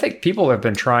 I think people have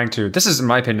been trying to. This is, in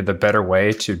my opinion, the better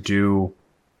way to do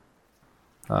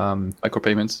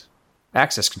Micropayments.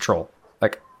 access control,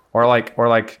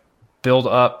 or build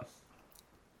up.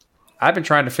 I've been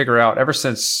trying to figure out ever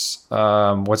since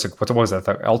what was that?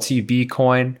 The LTB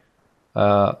coin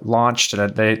launched,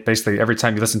 and they basically every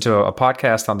time you listen to a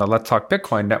podcast on the Let's Talk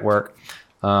Bitcoin network,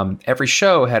 every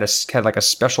show had like a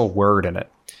special word in it,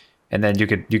 and then you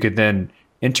could then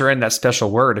enter in that special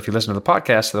word if you listen to the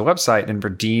podcast to the website and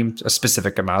redeem a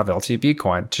specific amount of LTB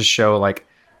coin to show like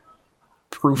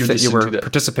proof that you were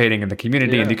participating in the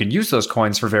community, and you can use those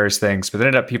coins for various things. But it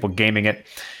ended up people gaming it,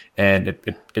 and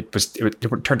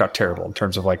it turned out terrible in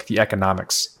terms of like the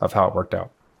economics of how it worked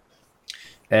out.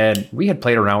 And we had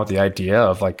played around with the idea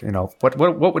of like,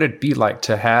 what would it be like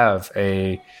to have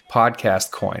a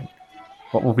podcast coin?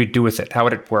 What would we do with it? How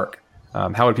would it work?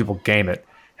 How would people game it?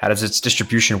 How does its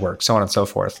distribution work? So on and so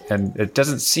forth. And it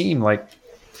doesn't seem like,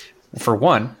 for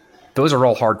one, those are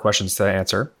all hard questions to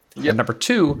answer. Yep. And number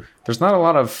two, there's not a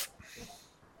lot of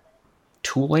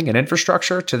tooling and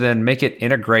infrastructure to then make it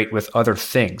integrate with other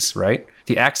things, right?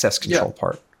 The access control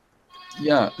part.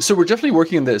 Yeah, so we're definitely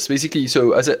working on this. Basically,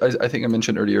 so as I think I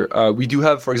mentioned earlier, we do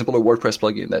have, for example, a WordPress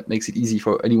plugin that makes it easy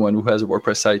for anyone who has a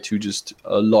WordPress site to just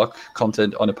lock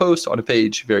content on a post, on a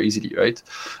page very easily, right?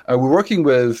 We're working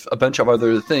with a bunch of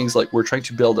other things, like we're trying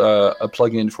to build a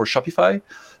plugin for Shopify.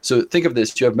 So think of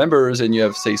this, you have members and you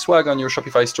have, say, swag on your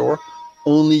Shopify store.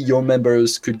 Only your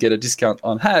members could get a discount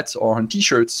on hats or on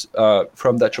t-shirts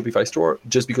from that Shopify store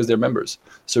just because they're members.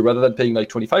 So rather than paying like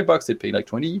 $25, they'd pay like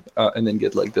 20 and then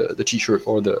get like the t-shirt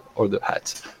or the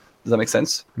hat. Does that make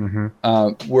sense?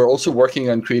 Mm-hmm. We're also working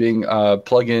on creating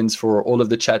plugins for all of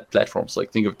the chat platforms.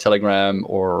 Like think of Telegram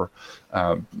or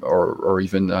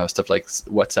even stuff like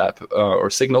WhatsApp or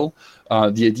Signal.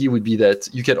 The idea would be that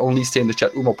you can only stay in the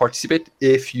chat room or participate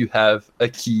if you have a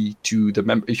key to the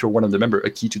member. If you're one of the member,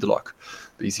 a key to the lock.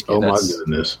 Basically, my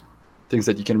goodness, things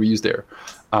that you can reuse there.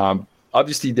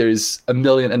 Obviously, there's a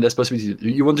million endless possibilities.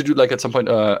 You want to do like at some point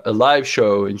a live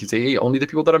show, and you can say, hey, only the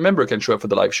people that are member can show up for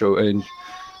the live show, and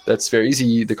that's very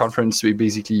easy. The conference,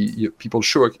 people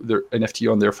show their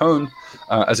NFT on their phone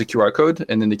as a QR code,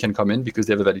 and then they can come in because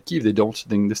they have a valid key. If they don't,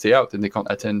 then they stay out and they can't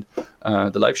attend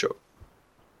the live show.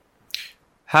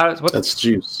 That's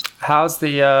juice. How's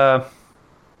the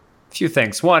few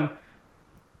things? One,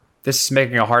 this is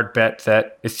making a hard bet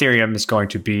that Ethereum is going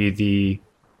to be the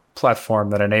platform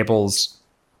that enables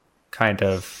kind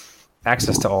of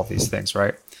access to all of these things,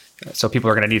 right? So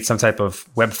people are going to need some type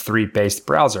of Web3 based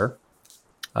browser.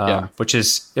 Which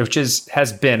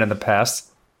has been in the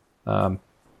past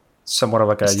somewhat of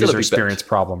like a user experience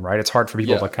problem, right? It's hard for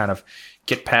people to kind of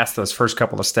get past those first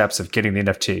couple of steps of getting the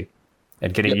NFT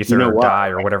and getting Ether or DAI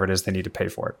or whatever it is they need to pay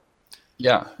for it.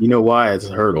 Yeah. You know why it's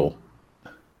a hurdle?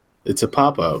 It's a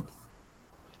pop-up.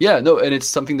 Yeah, no, and it's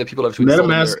something that people have to install.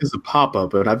 MetaMask is a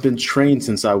pop-up, and I've been trained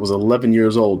since I was 11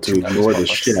 years old to ignore the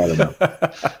shit out of them.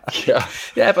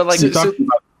 Yeah, but like... So you're talking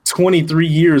about 23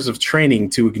 years of training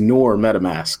to ignore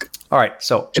MetaMask. All right,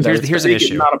 so here's an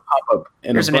issue. Not a pop-up.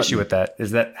 Here's an issue with that,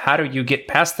 is that how do you get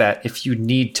past that if you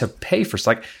need to pay for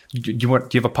like do you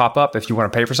have a pop-up if you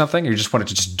want to pay for something, or you just want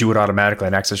to just do it automatically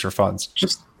and access your funds?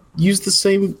 Just use the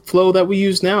same flow that we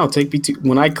use now.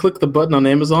 When I click the button on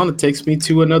Amazon, it takes me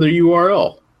to another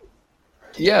URL.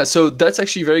 Yeah, so that's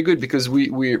actually very good because we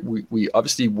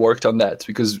obviously worked on that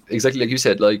because exactly like you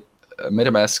said, like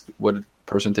MetaMask, what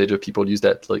percentage of people use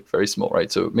that? Like very small,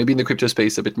 right? So maybe in the crypto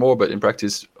space a bit more, but in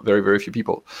practice, very, very few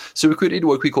people. So we created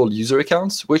what we call user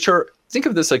accounts, which are, think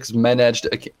of this like managed,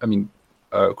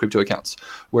 crypto accounts,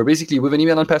 where basically with an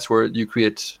email and password, you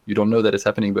don't know that it's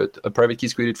happening, but a private key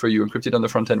is created for you, encrypted on the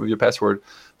front end with your password,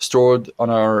 stored on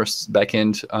our back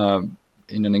end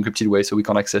in an encrypted way so we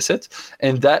can't access it.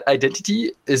 And that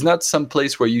identity is not some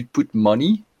place where you put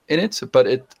money in it, but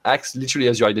it acts literally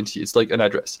as your identity. It's like an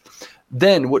address.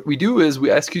 Then what we do is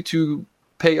we ask you to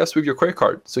pay us with your credit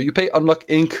card. So you pay Unlock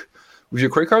Inc. with your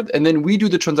credit card, and then we do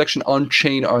the transaction on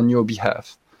chain on your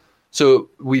behalf. So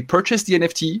we purchase the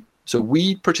NFT. So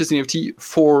we purchase the NFT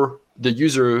for the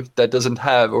user that doesn't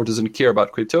have or doesn't care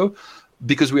about crypto,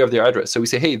 because we have their address. So we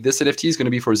say, hey, this NFT is going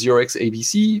to be for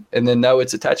 0xABC, and then now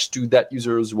it's attached to that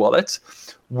user's wallet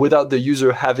without the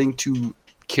user having to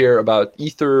care about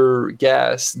Ether,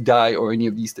 gas, DAI, or any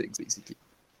of these things, basically.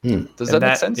 Does that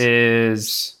make sense?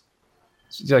 Is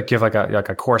give like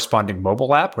a corresponding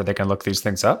mobile app where they can look these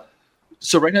things up?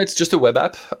 So right now it's just a web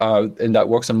app, and that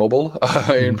works on mobile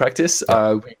in practice.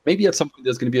 Maybe at some point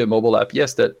there's going to be a mobile app,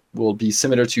 yes, that will be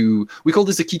similar to. We call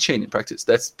this a keychain in practice.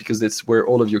 That's because that's where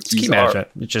all of your keys key management.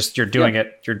 You're doing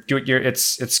it.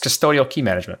 It's custodial key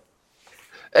management.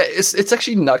 It's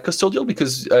actually not custodial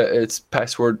because it's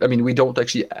password. I mean, we don't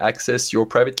actually access your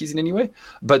private keys in any way,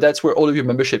 but that's where all of your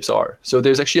memberships are. So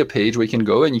there's actually a page where you can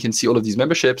go and you can see all of these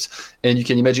memberships, and you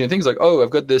can imagine things like, oh,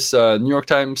 I've got this New York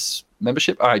Times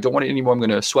membership. I don't want it anymore. I'm going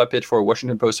to swap it for a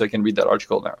Washington Post so I can read that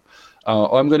article now.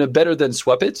 Or I'm going to better than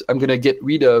swap it. I'm going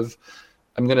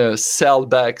to sell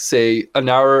back, say, an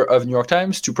hour of New York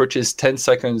Times to purchase 10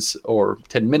 seconds or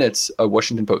 10 minutes of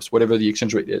Washington Post, whatever the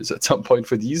exchange rate is at some point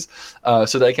for these,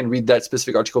 so that I can read that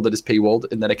specific article that is paywalled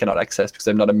and that I cannot access because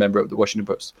I'm not a member of the Washington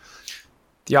Post.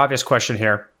 The obvious question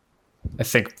here, I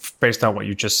think, based on what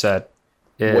you just said,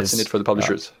 is what's in it for the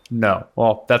publishers? No.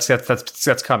 Well, that's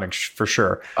coming for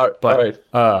sure. All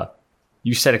right.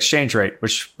 You said exchange rate,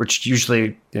 which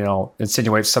usually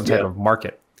insinuates some type of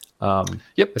market.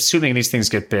 Yep. Assuming these things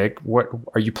get big, what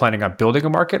are you planning on building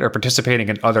a market or participating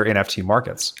in other NFT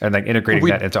markets and then integrating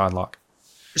that into Unlock?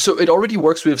 So it already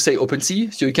works with, say,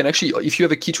 OpenSea. So you can actually, if you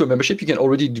have a key to a membership, you can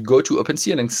already go to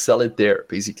OpenSea and then sell it there,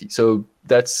 basically. So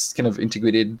that's kind of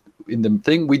integrated in the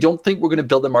thing. We don't think we're going to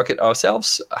build the market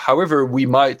ourselves. However, we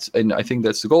might, and I think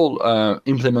that's the goal,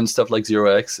 implement stuff like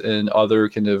 0x and other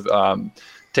kind of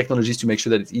technologies to make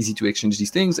sure that it's easy to exchange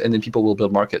these things, and then people will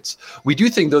build markets. We do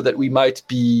think, though, that we might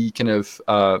be kind of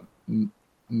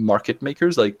market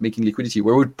makers, like making liquidity,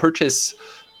 where we'd purchase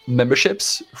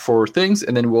memberships for things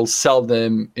and then we'll sell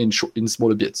them in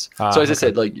smaller bits. So as I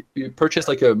said, like you purchase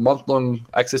like a month-long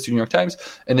access to New York Times,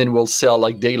 and then we'll sell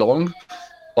like day-long,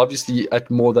 obviously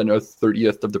at more than a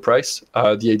 30th of the price.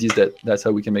 The idea is that's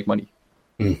how we can make money.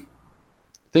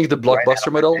 Think the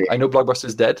Blockbuster model. I know Blockbuster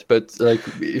is dead, but like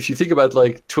if you think about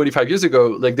like 25 years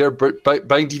ago, like they're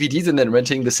buying DVDs and then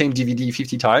renting the same DVD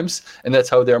 50 times, and that's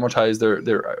how they amortize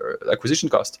their acquisition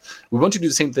cost. We want to do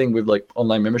the same thing with like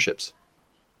online memberships.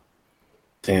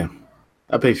 Damn,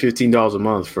 I pay $15 a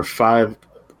month for 5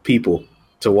 people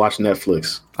to watch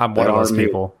Netflix. I'm one of those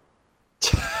people.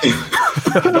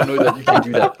 I don't know that you can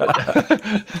do that, but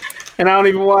and I don't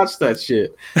even watch that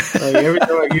shit. Like, every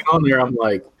time I get on there, I'm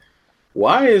like,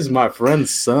 why is my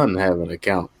friend's son have an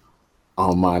account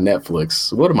on my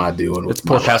Netflix? What am I doing with it's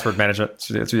poor password management. That's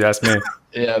what you asked me.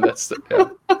 Yeah,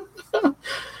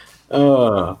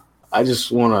 I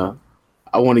just want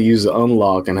to use the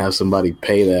Unlock and have somebody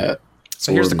pay that.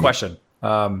 So here's the question.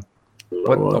 What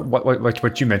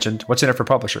you mentioned, what's in it for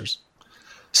publishers?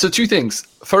 So 2 things.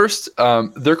 First,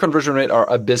 their conversion rate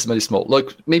are abysmally small.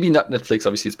 Like maybe not Netflix,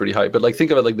 obviously it's pretty high, but like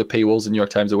think about like the paywalls in New York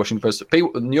Times, the Washington Post.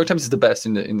 New York Times is the best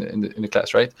in the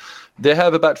class, right? They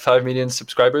have about 5 million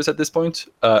subscribers at this point,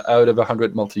 out of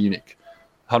 100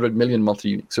 million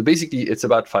monthly unique. So basically, it's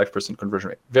about 5% conversion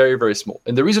rate. Very, very small.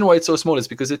 And the reason why it's so small is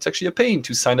because it's actually a pain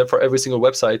to sign up for every single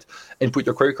website and put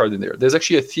your credit card in there. There's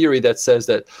actually a theory that says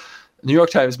that New York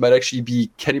Times might actually be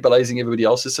cannibalizing everybody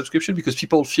else's subscription because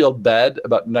people feel bad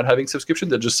about not having subscription.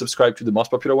 They just subscribe to the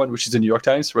most popular one, which is the New York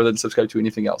Times, rather than subscribe to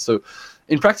anything else. So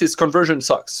in practice, conversion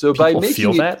sucks. So people by making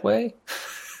feel that way?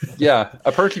 Yeah,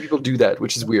 apparently people do that,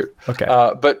 which is weird. Okay.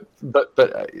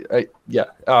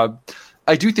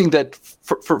 I do think that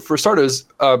for starters,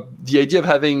 the idea of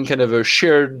having kind of a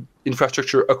shared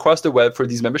infrastructure across the web for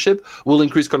these membership will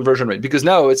increase conversion rate, because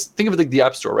now think of it like the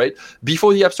App Store, right?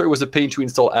 Before the App Store, it was a pain to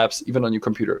install apps even on your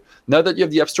computer. Now that you have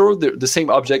the App Store, the same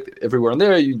object everywhere on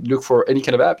there, you look for any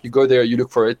kind of app, you go there, you look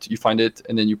for it, you find it,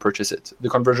 and then you purchase it. The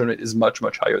conversion rate is much,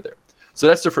 much higher there. So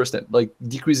that's the first thing, like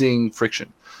decreasing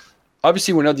friction.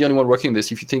 Obviously, we're not the only one working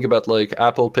this. If you think about like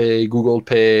Apple Pay, Google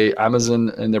Pay,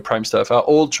 Amazon, and their Prime stuff are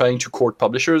all trying to court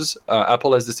publishers.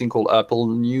 Apple has this thing called Apple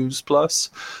News Plus,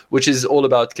 which is all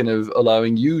about kind of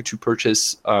allowing you to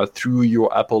purchase through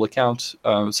your Apple account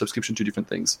subscription to different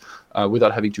things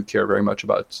without having to care very much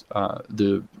about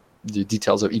the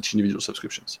details of each individual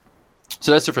subscriptions.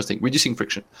 So that's the first thing, reducing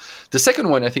friction. The second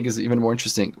one I think is even more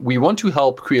interesting. We want to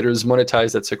help creators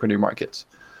monetize that secondary market.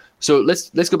 So let's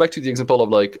go back to the example of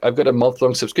like, I've got a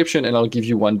month-long subscription and I'll give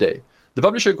you 1 day. The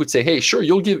publisher could say, hey, sure,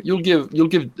 you'll give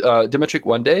Demetric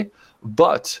 1 day,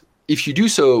 but if you do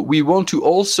so, we want you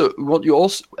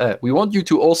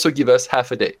to also give us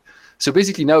half a day. So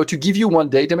basically, now to give you 1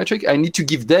 day, Demetric, I need to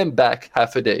give them back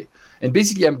half a day, and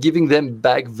basically, I'm giving them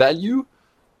back value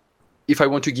if I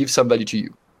want to give some value to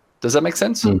you. Does that make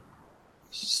sense?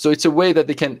 So it's a way that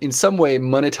they can, in some way,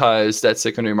 monetize that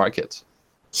secondary market.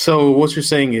 So what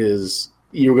you're saying is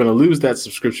you're going to lose that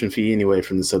subscription fee anyway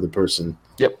from this other person.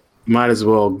 Yep. Might as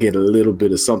well get a little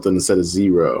bit of something instead of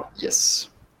zero. Yes.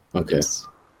 Okay. Yes.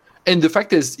 And the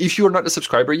fact is, if you're not a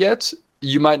subscriber yet,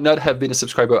 you might not have been a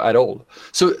subscriber at all.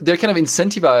 So they're kind of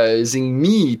incentivizing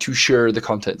me to share the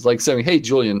content, like saying, hey,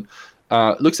 Julien,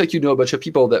 looks like you know a bunch of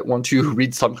people that want to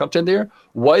read some content there.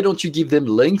 Why don't you give them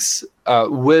links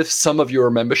with some of your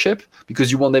membership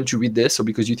because you want them to read this or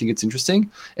because you think it's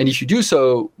interesting? And if you do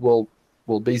so, we'll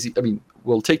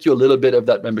take you a little bit of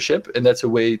that membership, and that's a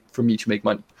way for me to make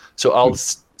money. So I'll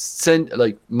send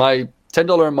like my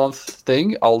 $10 a month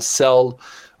thing. I'll sell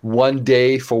 1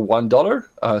 day for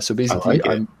 $1. So basically,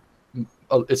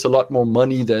 it's a lot more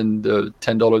money than the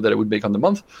 $10 that I would make on the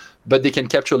month, but they can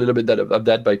capture a little bit of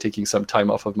that by taking some time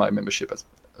off of my membership as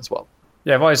well.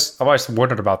 Yeah, I've always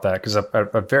wondered about that because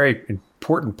a very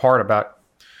important part about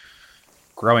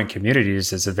growing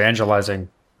communities is evangelizing,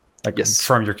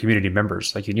 from your community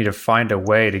members. Like you need to find a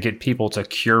way to get people to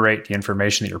curate the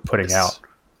information that you're putting out.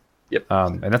 Yep.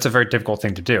 And that's a very difficult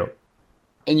thing to do.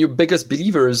 And your biggest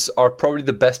believers are probably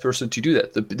the best person to do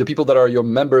that. The people that are your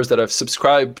members that have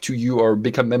subscribed to you or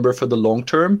become member for the long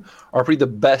term are probably the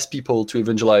best people to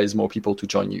evangelize more people to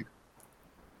join you.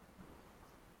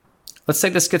 Let's say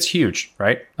this gets huge,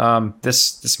 right?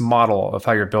 This model of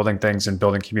how you're building things and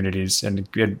building communities and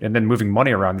then moving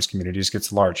money around these communities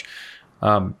gets large.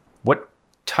 What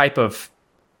type of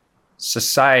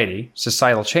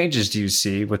societal changes do you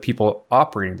see with people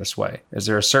operating this way? Is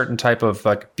there a certain type of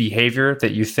behavior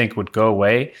that you think would go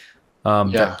away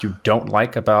that you don't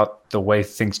like about the way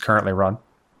things currently run?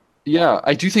 Yeah,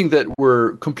 I do think that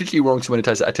we're completely wrong to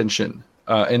monetize attention.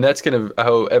 And that's kind of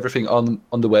how everything on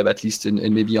the web, at least, and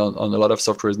maybe on a lot of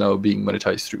software is now being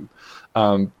monetized through.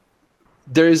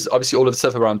 There is obviously all of the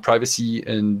stuff around privacy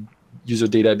and user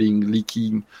data being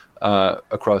leaking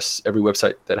across every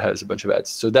website that has a bunch of ads.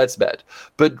 So that's bad.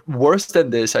 But worse than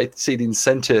this, I'd say the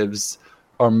incentives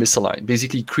are misaligned.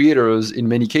 Basically, creators, in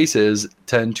many cases,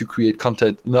 tend to create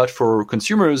content not for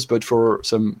consumers, but for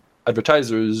some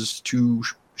advertisers to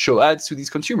show ads to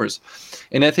these consumers.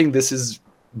 And I think this is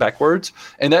backwards.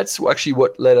 And that's actually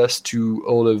what led us to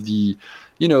all of the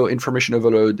information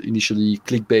overload initially,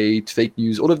 clickbait, fake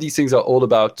news. All of these things are all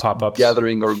about pop-ups,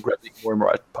 gathering or grabbing more and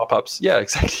more pop-ups. Yeah,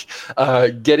 exactly.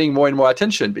 Getting more and more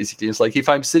attention, basically. It's like if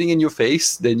I'm sitting in your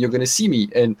face, then you're going to see me.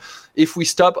 And if we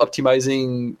stop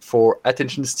optimizing for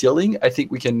attention stealing, I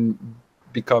think we can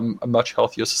become a much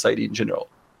healthier society in general.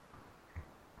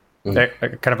 Kind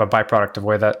of a byproduct of the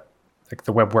way that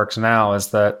the web works now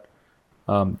is that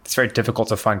it's very difficult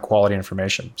to find quality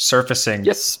information. Surfacing,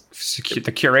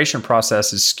 the curation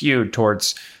process is skewed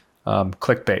towards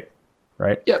clickbait,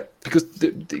 right? Yeah, because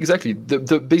basically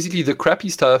the crappy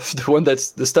stuff,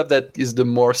 the stuff that is the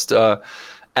most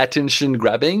attention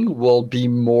grabbing, will be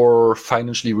more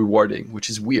financially rewarding, which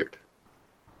is weird.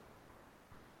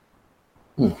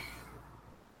 My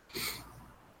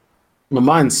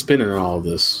mind's spinning on all of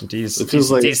this. He's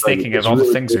thinking of all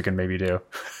the things we can maybe do.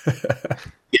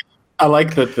 I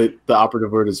like that the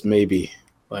operative word is maybe.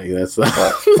 Like that's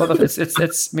well,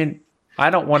 it's. I mean, I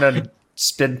don't want to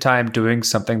spend time doing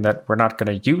something that we're not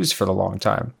going to use for the long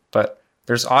time. But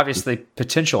there's obviously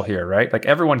potential here, right? Like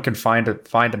everyone can find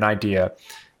an idea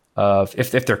of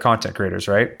if they're content creators,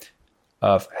 right?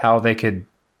 Of how they could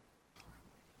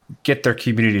get their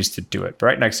communities to do it.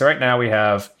 Right so right now we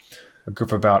have a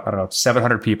group of about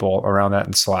 700 people around that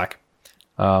in Slack,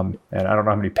 and I don't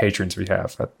know how many patrons we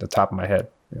have at the top of my head.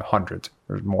 Hundreds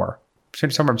or more,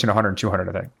 somewhere between 100 and 200,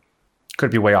 I think.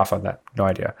 Could be way off on that. No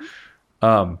idea.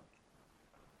 How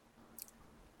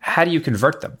do you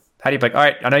convert them? How do you be like, all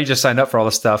right, I know you just signed up for all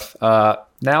this stuff.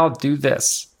 Now do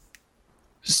this.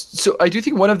 So I do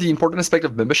think one of the important aspects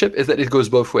of membership is that it goes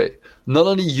both ways. Not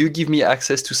only you give me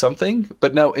access to something,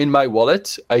 but now in my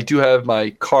wallet, I do have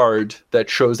my card that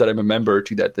shows that I'm a member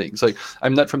to that thing. So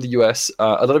I'm not from the US.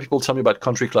 A lot of people tell me about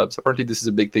country clubs. Apparently this is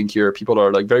a big thing here. People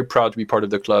are very proud to be part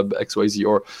of the club XYZ,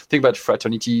 or think about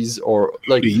fraternities or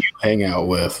who do you hang out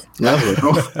with? You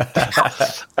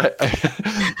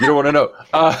don't want to know.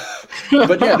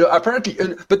 But yeah, no, apparently,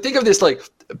 but think of this,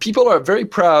 people are very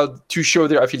proud to show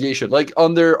their affiliation.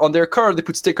 On their card, they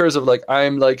put stickers of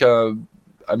I'm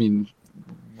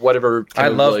whatever. I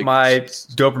love my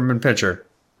Doberman pincher.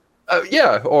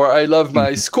 Yeah, or I love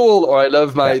my school, or I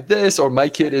love my this, or my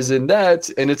kid is in that,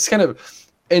 and it's kind of,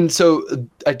 and so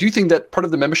I do think that part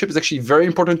of the membership is actually very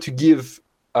important to give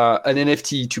an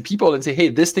NFT to people and say, hey,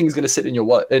 this thing is going to sit in your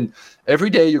wallet, and every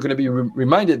day you're going to be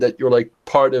reminded that you're like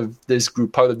part of this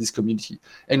group, part of this community,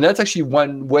 and that's actually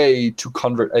one way to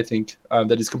convert. I think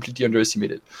that is completely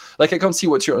underestimated. Like I can't see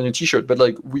what's on your T-shirt, but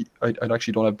like I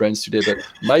actually don't have brands today, but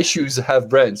my shoes have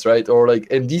brands, right? Or like,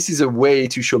 and this is a way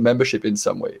to show membership in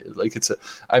some way. Like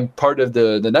I'm part of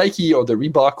the Nike or the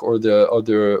Reebok or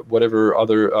the whatever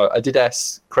other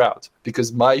Adidas crowd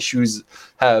because my shoes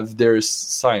have their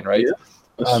sign, right? Yeah.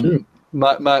 True.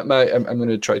 I'm going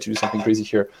to try to do something crazy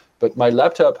here, but my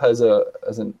laptop has a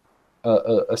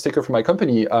sticker for my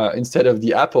company instead of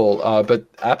the Apple. But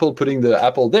Apple putting the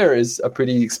Apple there is a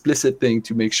pretty explicit thing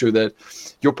to make sure that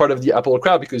you're part of the Apple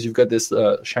crowd because you've got this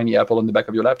shiny Apple on the back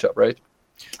of your laptop, right?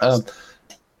 So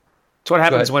what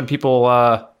happens when people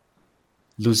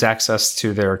lose access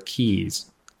to their keys?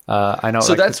 I know.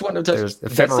 So that's one of the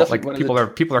ephemeral. Like people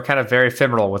are kind of very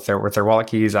ephemeral with their wallet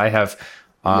keys. I have.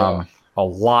 A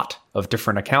lot of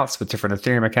different accounts with different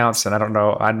Ethereum accounts. And I don't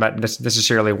know, I'm not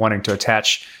necessarily wanting to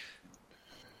attach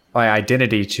my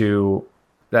identity to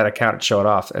that account and show it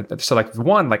off. So like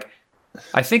one, like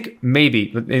I think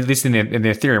maybe, at least in the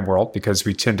Ethereum world, because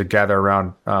we tend to gather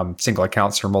around single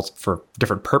accounts for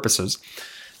different purposes.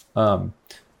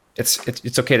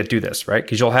 It's okay to do this, right?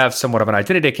 Because you'll have somewhat of an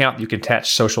identity account that you can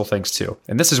attach social things to.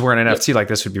 And this is where an NFT like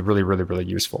this would be really, really, really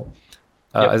useful.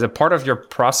 As a part of your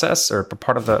process or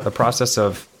part of the process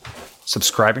of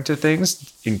subscribing to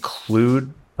things,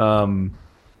 include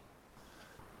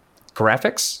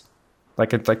graphics?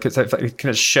 Can the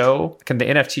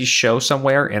NFT show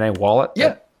somewhere in a wallet?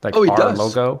 Yeah. Our does.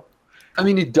 logo? I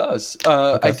mean, it does.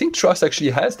 Okay. I think Trust actually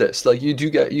has this. Like you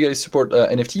guys support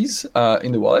NFTs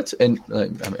in the wallet, and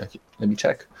let me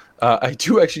check. I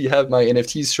do actually have my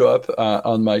NFTs show up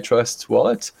on my Trust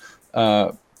wallet.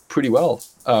 Pretty well,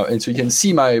 and so you can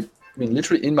see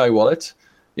literally in my wallet.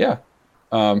 Yeah.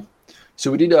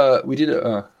 So we did let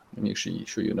me actually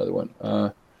show you another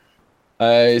one.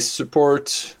 I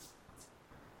support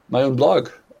my own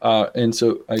blog, and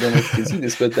so I don't know if you can see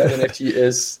this, but that NFT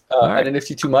is an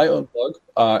NFT to my own blog,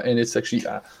 and it's actually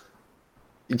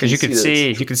because you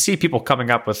can see people coming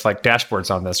up with like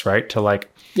dashboards on this, right? To like,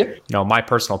 my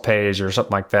personal page or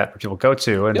something like that where people go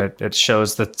to, and it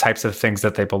shows the types of things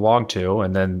that they belong to,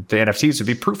 and then the NFTs would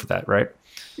be proof of that, right?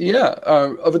 Yeah.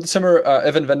 Over the summer,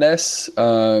 Evan Van Ness,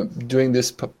 doing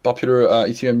this popular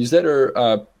Ethereum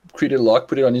newsletter, created a lock,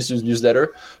 put it on his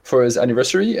newsletter for his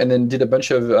anniversary, and then did a bunch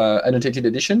of annotated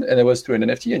edition, and it was through an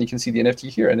NFT, and you can see the NFT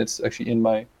here, and it's actually in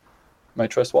my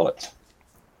Trust wallet.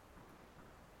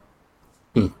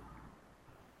 Does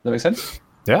that make sense?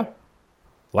 Yeah.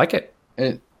 Like it.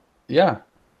 Yeah.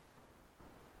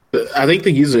 I think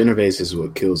the user interface is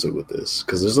what kills it with this,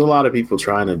 because there's a lot of people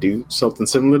trying to do something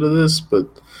similar to this, but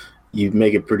you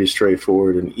make it pretty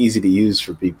straightforward and easy to use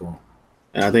for people.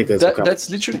 And I think that's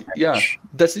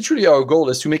literally our goal,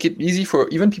 is to make it easy for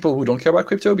even people who don't care about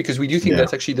crypto, because we do think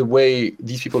that's actually the way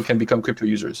these people can become crypto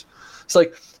users. It's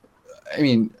like, I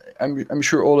mean, I'm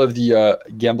sure all of the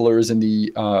gamblers and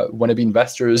the wannabe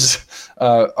investors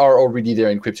are already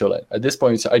there in crypto land. At this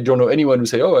point, I don't know anyone who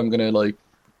say, "Oh, I'm gonna like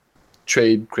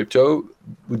trade crypto,"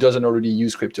 who doesn't already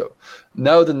use crypto.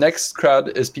 Now the next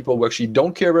crowd is people who actually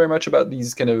don't care very much about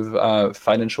these kind of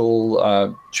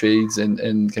financial trades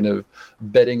and kind of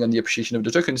betting on the appreciation of the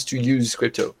tokens to use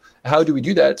crypto. How do we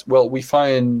do that? Well, we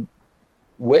find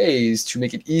ways to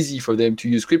make it easy for them to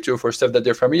use crypto for stuff that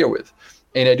they're familiar with.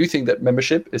 And I do think that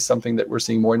membership is something that we're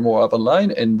seeing more and more of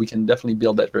online, and we can definitely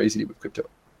build that very easily with crypto.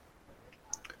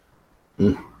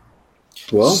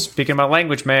 Well, speaking my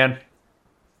language, man.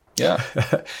 Yeah.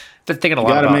 Been thinking a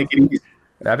lot about.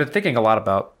 I've been thinking a lot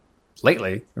about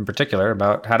lately, in particular,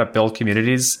 about how to build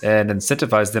communities and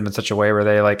incentivize them in such a way where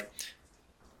they like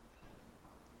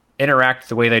interact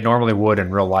the way they normally would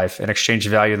in real life and exchange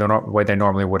value the way they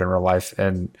normally would in real life,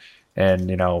 and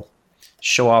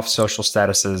show off social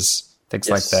statuses, things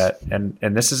like that.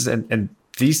 And this is and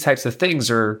these types of things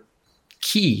are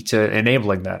key to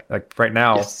enabling that. Like right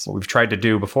now, what we've tried to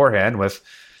do beforehand with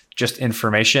just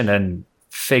information and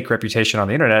fake reputation on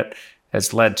the internet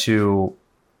has led to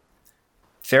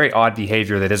very odd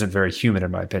behavior that isn't very human,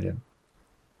 in my opinion.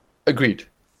 Agreed.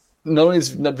 Not only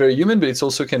is it not very human, but it's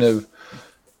also kind of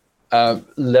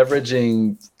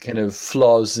leveraging kind of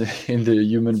flaws in the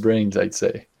human brains, I'd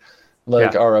say.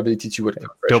 Like our ability to what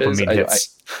dopamine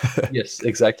hits. Yes,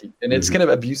 exactly. And it's kind of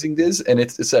abusing this, and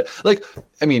it's like,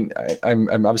 I mean, I'm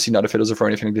obviously not a philosopher or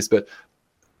anything like this, but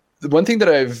the one thing that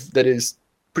is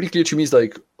pretty clear to me is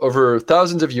like over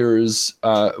thousands of years,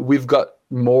 we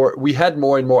had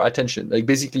more and more attention. Like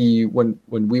basically when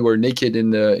we were naked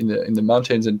in the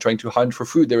mountains and trying to hunt for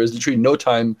food, there was literally no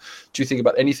time to think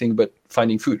about anything but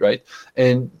finding food, right?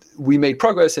 And we made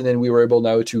progress, and then we were able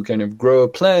now to kind of grow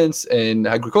plants, and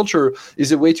agriculture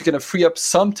is a way to kind of free up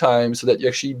some time so that you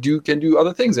actually can do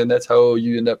other things. And that's how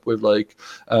you end up with like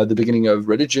the beginning of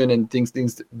religion and these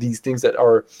things that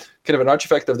are kind of an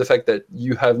artifact of the fact that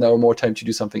you have now more time to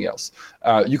do something else.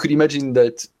 You could imagine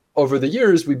that over the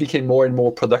years, we became more and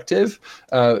more productive,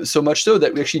 so much so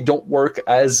that we actually don't work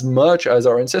as much as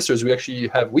our ancestors. We actually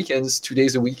have weekends, 2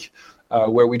 days a week,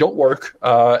 where we don't work,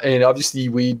 and obviously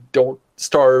we don't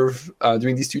starve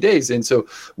during these 2 days. And so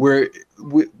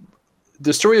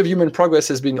the story of human progress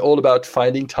has been all about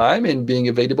finding time and being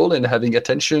available and having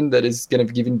attention that is going to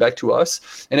be given back to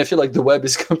us. And I feel like the web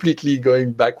is completely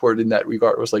going backward in that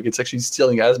regard. It's like it's actually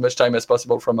stealing as much time as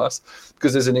possible from us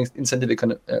because there's an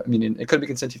economic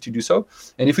incentive to do so.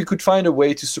 And if we could find a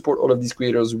way to support all of these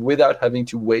creators without having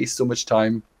to waste so much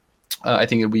time, I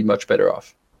think it'll be much better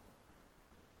off.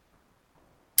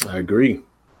 I agree.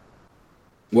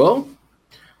 Well,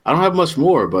 I don't have much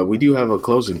more, but we do have a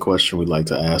closing question we'd like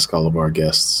to ask all of our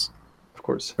guests. Of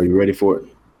course. Are you ready for it?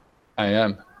 I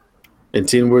am. In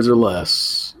 10 words or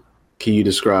less, can you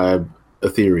describe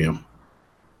Ethereum?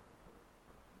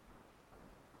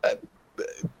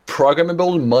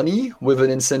 Programmable money with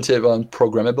an incentive on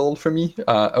programmable for me,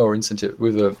 or incentive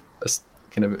with a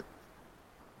kind of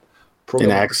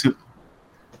An accent?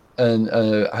 And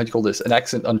how do you call this? An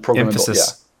accent on programmable. Emphasis. Yeah.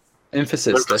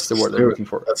 Emphasis, that's the word I'm looking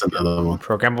for. That's another one.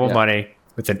 Programmable money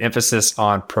with an emphasis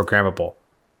on programmable.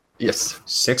 Yes.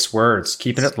 6 words,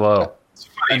 keeping it low.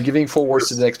 I'm giving 4 words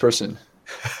to the next person.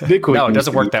 Bitcoin No, it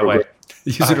doesn't work that way.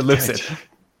 Use it or lose it.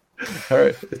 All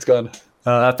right, it's gone.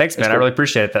 Thanks, man. I really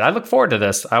appreciate that. I look forward to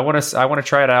this. I want to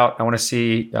try it out. I want to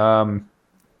see how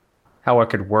it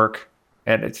could work.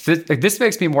 And this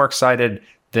makes me more excited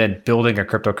than building a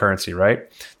cryptocurrency,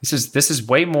 right? This is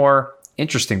way more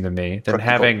interesting to me than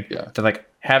having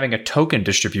a token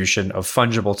distribution of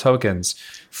fungible tokens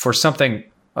for something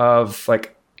of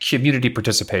like community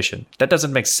participation. That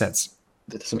doesn't make sense.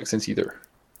 That doesn't make sense either.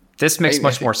 This makes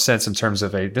much more sense in terms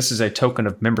of this is a token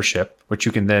of membership, which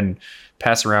you can then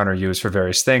pass around or use for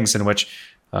various things, in which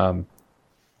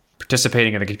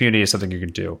participating in the community is something you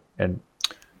can do. And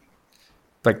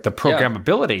like the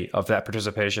programmability of that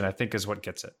participation, I think, is what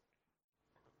gets it.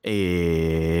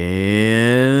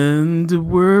 And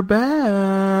we're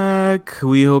back.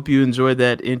 We hope you enjoyed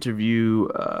that interview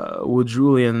with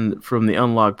Julien from the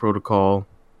Unlock Protocol.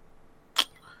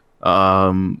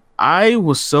 I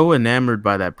was so enamored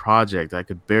by that project, I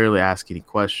could barely ask any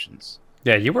questions.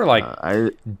 Yeah, you were like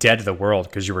dead to the world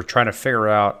because you were trying to figure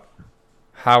out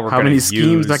how many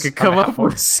schemes I could come up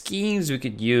with. Schemes we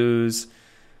could use.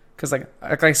 Because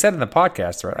like I said in the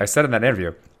podcast, right? I said in that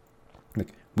interview,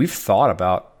 like, we've thought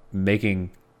about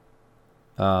making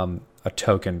a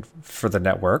token for the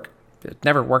network. It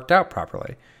never worked out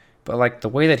properly. But like the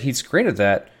way that he's created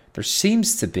that, there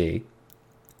seems to be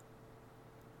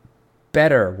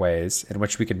better ways in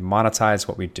which we can monetize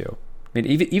what we do. I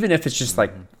mean, even if it's just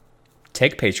like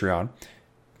take Patreon,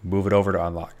 move it over to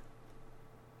Unlock.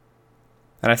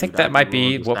 And I think that might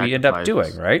be what we end up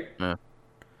doing, right? Yeah.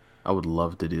 I would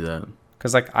love to do that.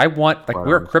 Because like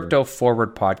we're a crypto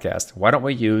forward podcast. Why don't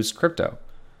we use crypto?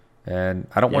 And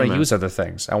I don't want to use other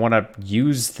things. I want to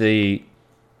use the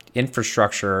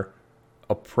infrastructure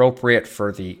appropriate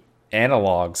for the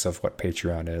analogs of what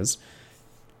Patreon is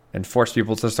and force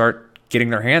people to start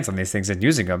getting their hands on these things and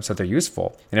using them so they're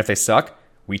useful. And if they suck,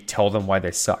 we tell them why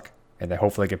they suck and they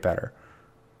hopefully get better.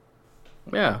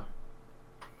 Yeah.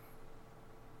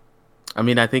 I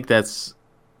mean, I think that's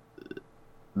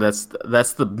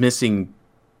the missing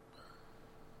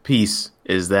piece,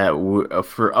 is that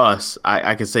for us,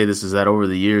 I could say this is that over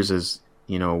the years, as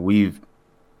we've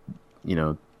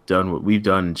done what we've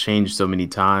done and changed so many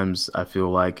times, I feel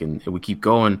like, and we keep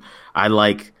going. I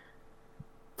like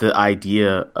the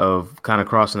idea of kind of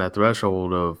crossing that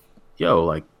threshold of,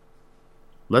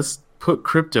 let's put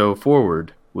crypto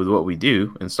forward with what we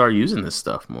do and start using this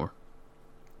stuff more.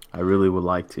 I really would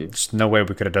like to. There's no way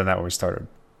we could have done that when we started.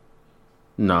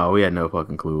 No, we had no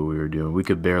fucking clue what we were doing. We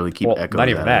could barely keep echoing. Not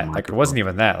even that. Like, it wasn't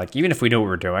even that. Like, even if we knew what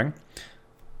we were doing,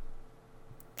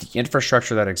 the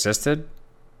infrastructure that existed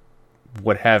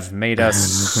would have made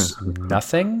us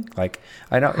nothing. Like,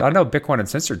 I know Bitcoin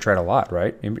Uncensored tried a lot,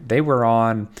 right? I mean, they were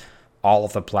on all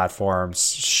of the platforms,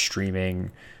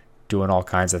 streaming, doing all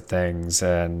kinds of things,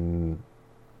 and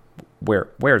where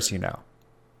is he now?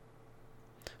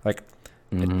 Like,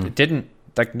 it didn't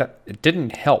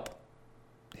help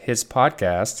his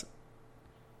podcast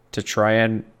to try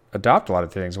and adopt a lot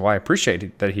of things. Well, I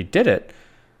appreciate that he did it.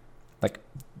 Like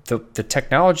the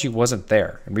technology wasn't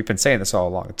there, and we've been saying this all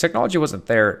along. The technology wasn't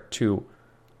there to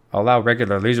allow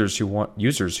regular users who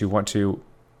want to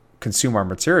consume our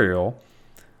material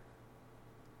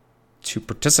to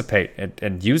participate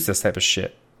and use this type of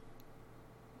shit.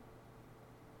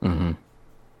 Mm-hmm.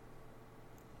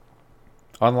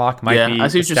 Unlock might be a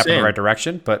step in the right saying.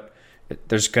 direction, but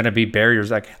there's going to be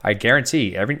barriers. Like I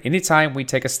guarantee, anytime we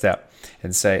take a step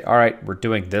and say, "All right, we're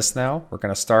doing this now. We're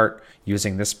going to start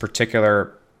using this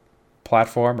particular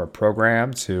platform or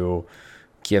program to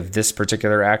give this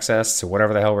particular access to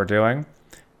whatever the hell we're doing,"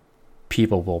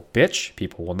 people will bitch.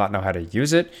 People will not know how to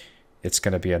use it. It's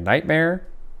going to be a nightmare,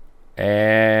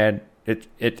 and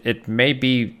it may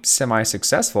be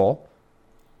semi-successful,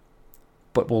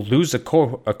 but we'll lose a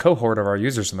cohort of our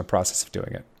users in the process of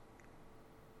doing it.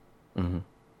 Mm-hmm.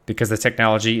 Because the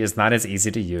technology is not as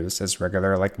easy to use as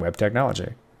regular like web technology.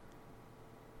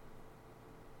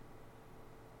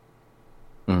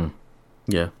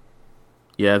 Yeah.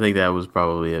 Yeah, I think that was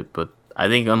probably it. But I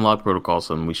think unlock protocol is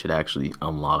something we should actually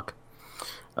unlock.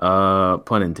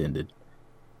 Pun intended.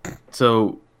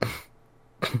 So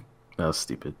that was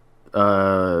stupid.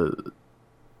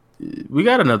 We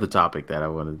got another topic that I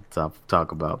wanted to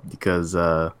talk about because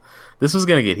this was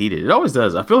gonna get heated. It always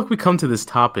does. I feel like we come to this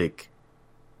topic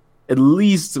at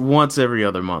least once every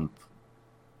other month.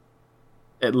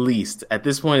 At least at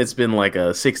this point, it's been like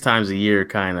a 6 times a year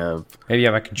kind of. Maybe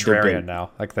I'm a contrarian debate. now.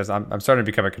 Like this, I'm starting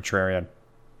to become a contrarian.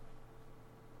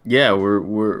 Yeah,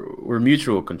 we're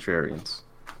mutual contrarians,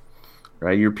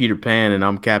 right? You're Peter Pan and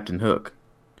I'm Captain Hook,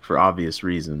 for obvious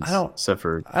reasons.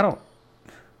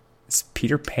 Is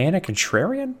Peter Pan a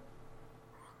contrarian?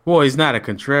 Well, he's not a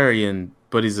contrarian,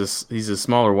 but he's a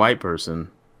smaller white person.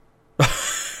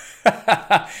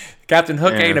 Captain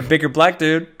Hook ain't a bigger black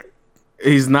dude.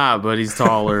 He's not, but he's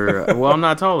taller. Well, I'm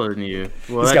not taller than you.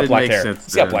 Well, He's that got didn't black make hair. sense.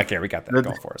 He's got black hair. We got that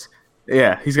going for us.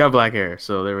 Yeah, he's got black hair.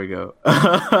 So there we go.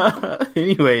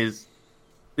 Anyways,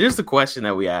 here's the question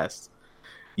that we asked.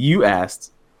 You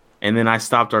asked, and then I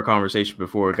stopped our conversation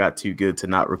before it got too good to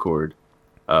not record.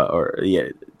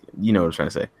 You know what I'm trying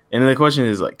to say. And the question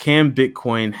is like, can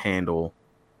Bitcoin handle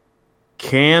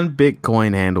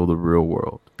the real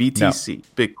world? BTC, no.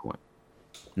 Bitcoin.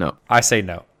 No. I say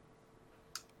no.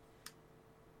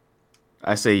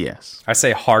 I say yes. I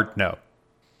say hard no.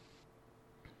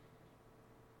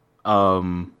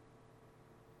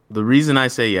 The reason I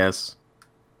say yes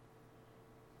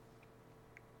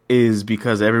is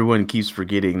because everyone keeps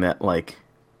forgetting that, like,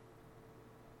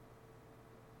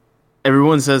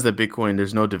 everyone says that Bitcoin,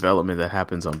 there's no development that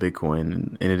happens on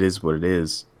Bitcoin, and it is what it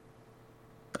is.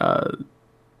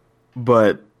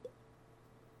 But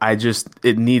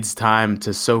it needs time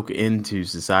to soak into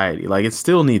society. Like, it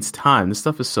still needs time. This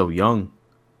stuff is so young.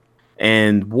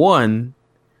 And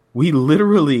we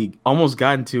literally almost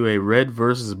got into a red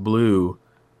versus blue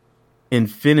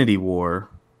infinity war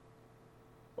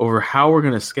over how we're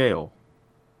going to scale.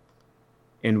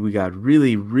 And we got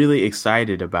really, really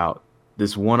excited about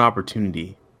this one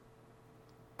opportunity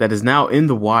that is now in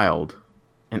the wild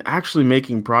and actually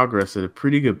making progress at a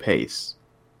pretty good pace.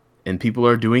 And people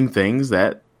are doing things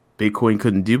that Bitcoin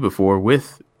couldn't do before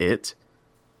with it.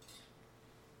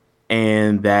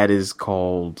 And that is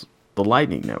called the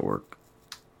Lightning Network.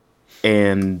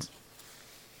 And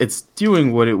it's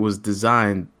doing what it was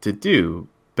designed to do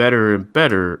better and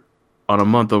better on a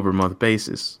month-over-month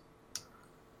basis.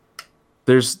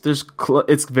 It's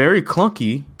very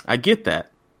clunky. I get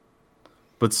that.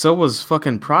 But so was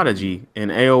fucking Prodigy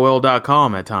and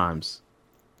AOL.com at times.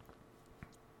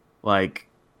 Like,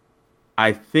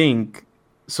 I think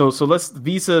so let's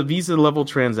Visa level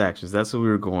transactions. That's what we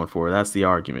were going for. That's the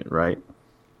argument, right?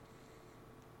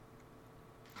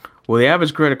 Well, the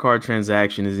average credit card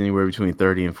transaction is anywhere between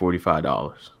 $30 and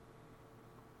 $45.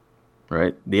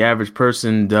 Right? The average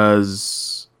person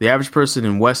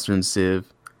in Western Civ,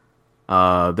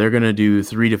 they're going to do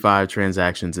 3 to 5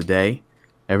 transactions a day.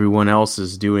 Everyone else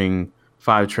is doing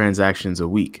 5 transactions a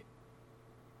week.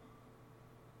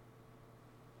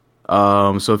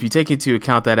 So if you take into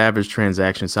account that average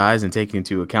transaction size and take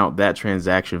into account that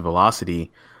transaction velocity,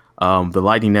 the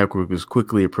Lightning Network is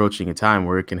quickly approaching a time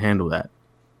where it can handle that.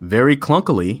 Very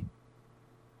clunkily,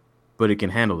 but it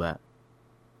can handle that.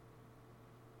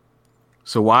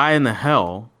 So why in the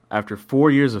hell, after 4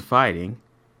 years of fighting,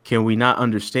 can we not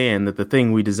understand that the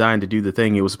thing we designed to do the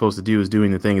thing it was supposed to do is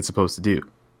doing the thing it's supposed to do?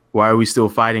 Why are we still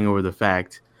fighting over the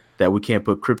fact that we can't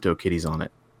put crypto kitties on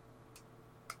it?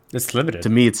 It's limited. To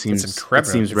me, it seems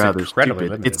rather incredibly stupid.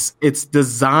 limited. It's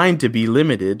designed to be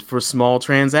limited for small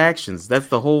transactions. That's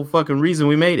the whole fucking reason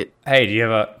we made it. Hey, do you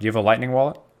have a Lightning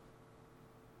wallet?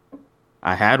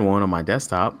 I had one on my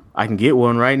desktop. I can get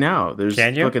one right now. There's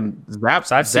Can you? fucking Zap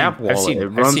So Zap wallet. It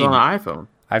runs on an iPhone.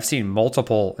 I've seen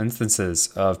multiple instances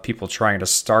of people trying to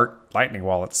start Lightning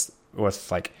wallets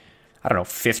with like, I don't know,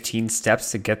 15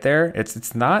 steps to get there.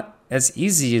 It's not as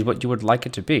easy as what you would like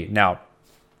it to be. Now,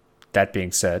 that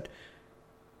being said,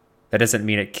 that doesn't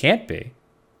mean it can't be.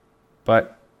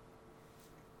 But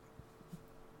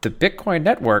the Bitcoin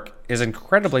network is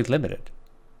incredibly limited.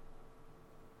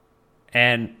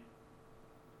 And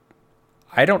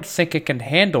I don't think it can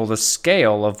handle the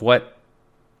scale of what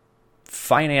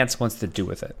finance wants to do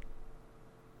with it.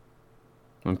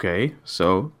 Okay,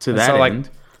 so to that end,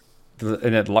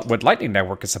 what Lightning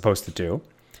Network is supposed to do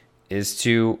is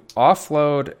to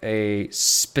offload a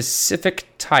specific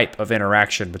type of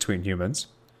interaction between humans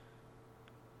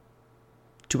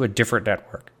to a different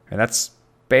network. And that's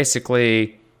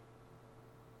basically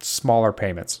smaller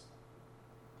payments,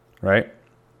 right?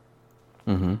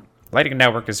 Mm-hmm. Lightning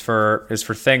Network is for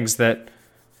things that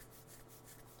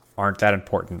aren't that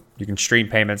important. You can stream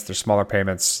payments. They're smaller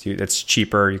payments. It's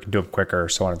cheaper. You can do them quicker,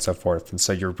 so on and so forth. And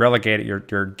so you're relegated.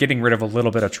 You're getting rid of a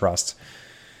little bit of trust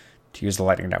to use the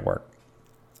Lightning Network.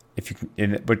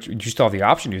 But you still have the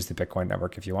option to use the Bitcoin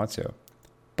network if you want to.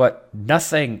 But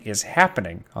nothing is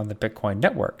happening on the Bitcoin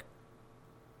network.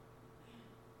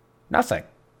 Nothing.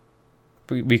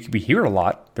 We hear a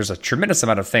lot. There's a tremendous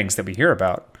amount of things that we hear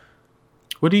about.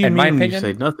 What do you In mean my when you opinion-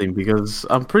 say nothing? Because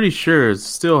I'm pretty sure it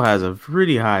still has a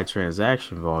pretty high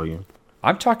transaction volume.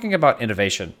 I'm talking about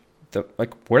innovation,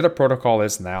 like where the protocol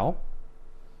is now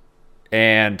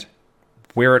and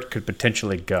where it could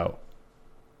potentially go.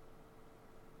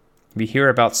 We hear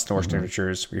about store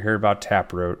signatures, we hear about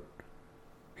Taproot,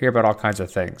 hear about all kinds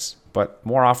of things. But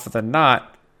more often than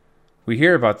not, we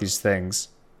hear about these things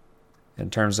in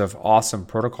terms of awesome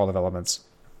protocol developments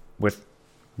with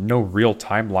no real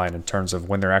timeline in terms of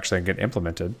when they're actually going to get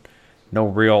implemented, no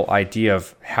real idea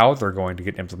of how they're going to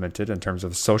get implemented in terms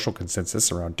of social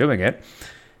consensus around doing it.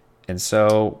 And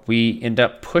so we end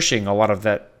up pushing a lot of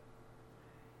that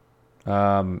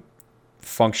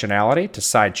functionality to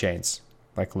side chains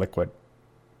like Liquid.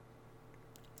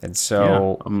 And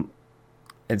so,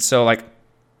 like,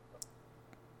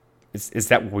 is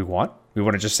that what we want? We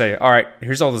want to just say, all right,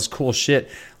 here's all this cool shit.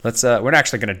 Let's we're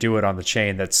actually going to do it on the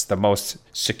chain that's the most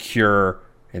secure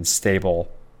and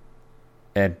stable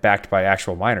and backed by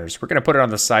actual miners. We're going to put it on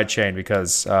the side chain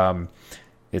because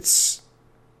it's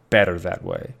better that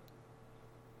way.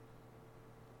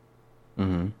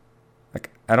 Mm-hmm. Like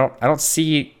I don't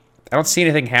see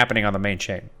anything happening on the main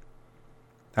chain.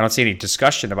 I don't see any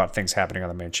discussion about things happening on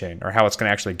the main chain or how it's going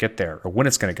to actually get there or when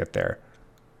it's going to get there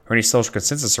or any social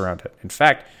consensus around it. In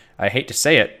fact, I hate to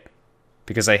say it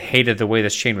because I hated the way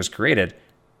this chain was created.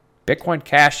 Bitcoin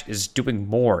Cash is doing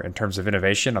more in terms of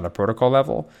innovation on the protocol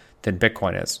level than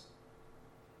Bitcoin is.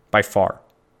 By far.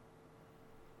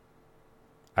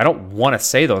 I don't want to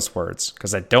say those words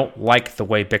because I don't like the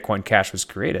way Bitcoin Cash was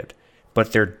created.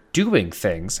 But they're doing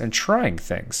things and trying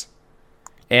things.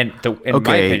 And in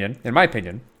my opinion,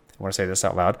 I want to say this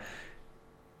out loud,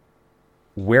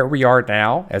 where we are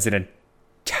now as an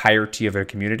entirety of a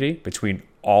community between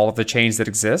all of the chains that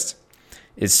exist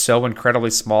is so incredibly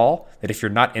small that if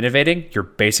you're not innovating, you're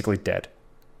basically dead.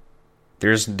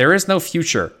 There is no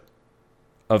future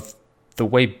of the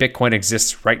way Bitcoin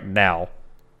exists right now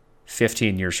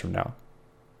 15 years from now.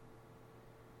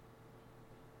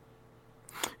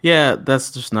 Yeah,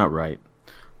 that's just not right.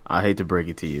 I hate to break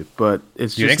it to you, but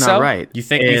it's You just think not so? right. You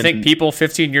think people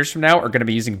 15 years from now are going to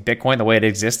be using Bitcoin the way it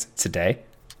exists today?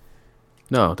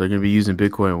 No, they're going to be using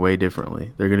Bitcoin way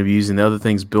differently. They're going to be using the other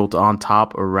things built on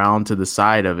top, around, to the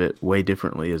side of it way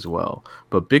differently as well.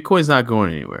 But Bitcoin's not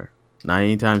going anywhere. Not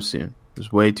anytime soon.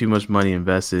 There's way too much money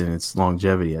invested in its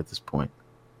longevity at this point.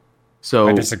 So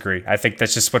I disagree. I think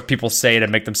that's just what people say to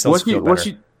make themselves feel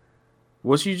better.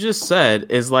 What you just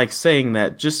said is like saying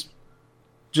that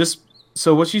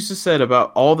so what you just said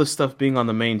about all the stuff being on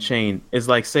the main chain is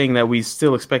like saying that we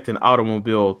still expect an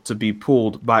automobile to be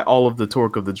pulled by all of the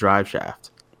torque of the drive shaft.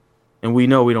 And we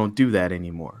know we don't do that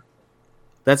anymore.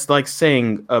 That's like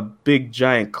saying a big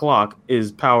giant clock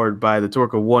is powered by the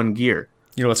torque of one gear.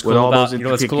 You know what's cool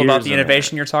about the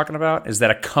innovation you're talking about is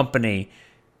that a company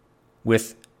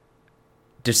with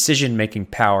decision-making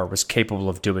power was capable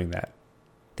of doing that.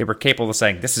 They were capable of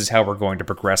saying, this is how we're going to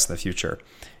progress in the future.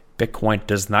 Bitcoin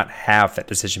does not have that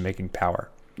decision-making power.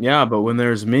 Yeah, but when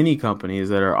there's many companies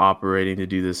that are operating to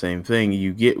do the same thing,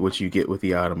 you get what you get with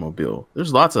the automobile.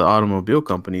 There's lots of automobile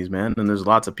companies, man, and there's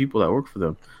lots of people that work for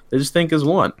them. They just think as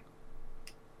one.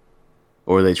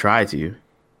 Or they try to,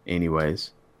 anyways.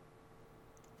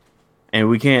 And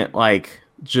we can't, like,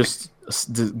 just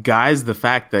disguise the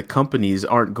fact that companies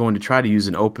aren't going to try to use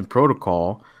an open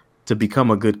protocol to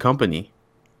become a good company.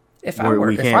 If I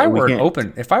were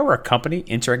a company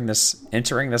entering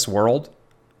this world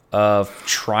of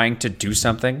trying to do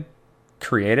something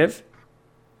creative,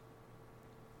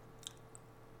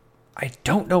 I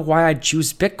don't know why I'd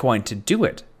choose Bitcoin to do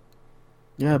it.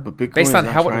 Yeah, but Bitcoin based on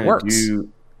how it works.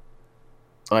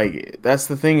 Like, that's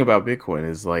the thing about Bitcoin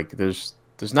is, like, there's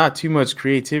not too much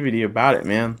creativity about it,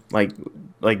 man.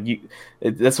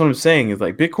 That's what I'm saying is,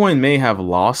 like, Bitcoin may have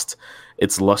lost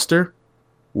its luster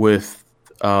with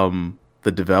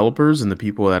the developers and the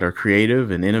people that are creative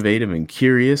and innovative and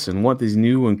curious and want these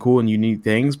new and cool and unique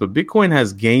things. But Bitcoin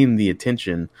has gained the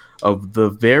attention of the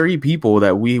very people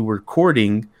that we were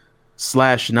courting /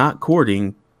 not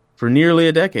courting for nearly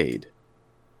a decade.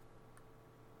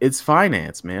 It's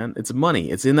finance, man. It's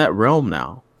money. It's in that realm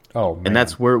now. Oh, man. And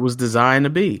that's where it was designed to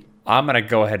be. I'm going to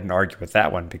go ahead and argue with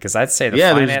that one because I'd say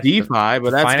there's DeFi, but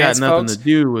that's got nothing to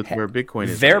do with where Bitcoin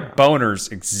is. Their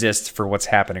boners exist for what's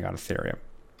happening on Ethereum.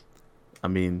 I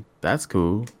mean, that's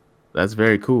cool. That's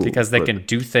very cool. Because they can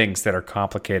do things that are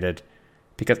complicated.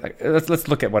 Because let's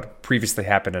look at what previously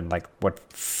happened and like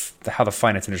how the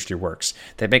finance industry works.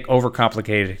 They make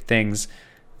overcomplicated things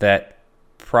that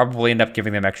probably end up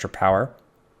giving them extra power.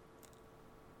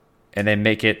 And they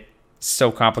make it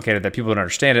so complicated that people don't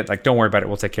understand it. Like, don't worry about it.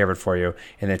 We'll take care of it for you.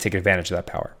 And then take advantage of that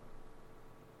power.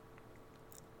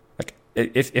 Like,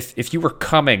 if you were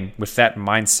coming with that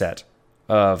mindset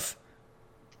of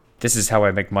this is how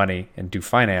I make money and do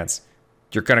finance,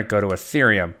 you're going to go to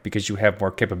Ethereum because you have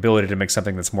more capability to make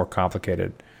something that's more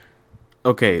complicated.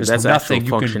 Okay, There's that's nothing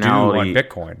you can do on functionality.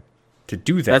 Bitcoin to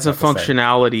do that. That's a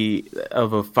functionality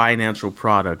of a financial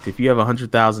product. If you have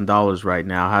 $100,000 right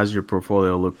now, how's your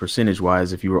portfolio look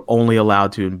percentage-wise if you were only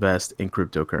allowed to invest in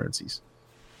cryptocurrencies?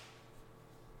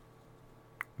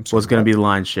 What's going to be the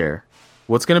lion's share?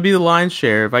 What's going to be the lion's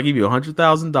share if I give you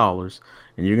 $100,000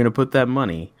 and you're going to put that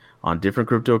money on different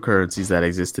cryptocurrencies that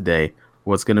exist today?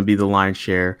 What's going to be the lion's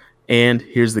share? And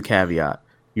here's the caveat.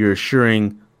 You're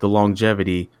assuring the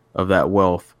longevity of that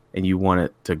wealth and you want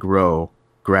it to grow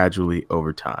gradually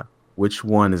over time. Which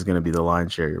one is going to be the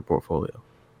lion's share of your portfolio?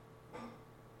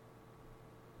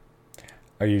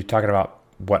 Are you talking about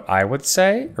what I would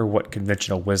say or what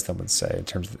conventional wisdom would say in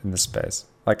terms of in this space?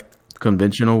 Like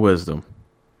conventional wisdom.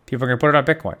 People are going to put it on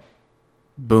Bitcoin.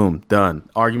 Boom. Done.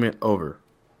 Argument over.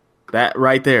 That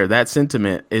right there, that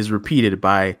sentiment is repeated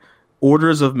by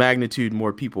orders of magnitude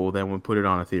more people than would put it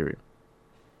on Ethereum.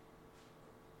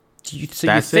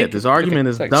 That's it. This argument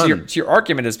is done. So your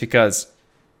argument is because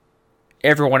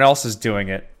everyone else is doing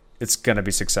it, it's going to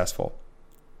be successful.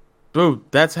 Bro,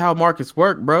 that's how markets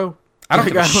work, bro. I don't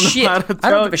give a shit. I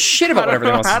don't give a shit about what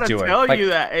everyone else is doing. I don't know how to tell you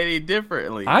that any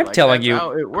differently. I'm telling you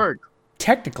how it works.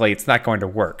 Technically, it's not going to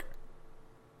work.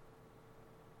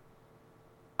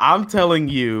 I'm telling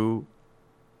you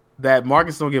that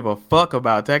markets don't give a fuck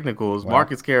about technicals. Well,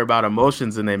 markets care about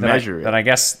emotions and they measure it. Then I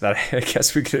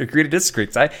guess we could agree to disagree.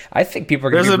 I think people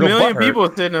are going to be real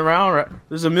butthurt.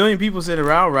 There's a million people sitting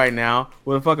around right now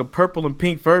with a fucking purple and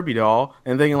pink Furby doll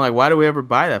and thinking like, why do we ever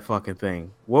buy that fucking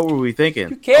thing? What were we thinking?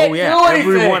 You can't do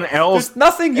anything. Everyone else, there's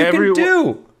nothing you can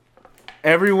do.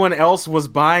 Everyone else was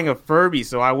buying a Furby,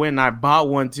 so I went and I bought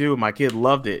one too. And my kid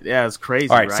loved it. Yeah, it's crazy.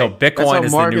 All right, right? So Bitcoin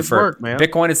is the new Furby. Man.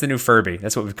 Bitcoin is the new Furby.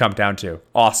 That's what we've come down to.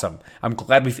 Awesome. I'm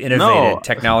glad we've innovated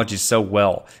technology so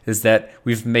well. Is that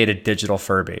we've made a digital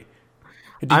Furby?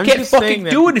 You can't fucking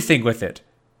do anything with it.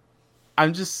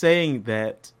 I'm just saying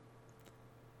that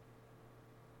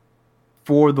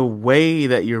for the way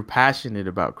that you're passionate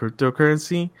about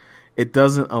cryptocurrency, it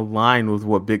doesn't align with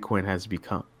what Bitcoin has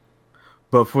become.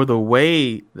 But for the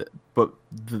way,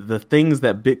 the things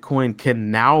that Bitcoin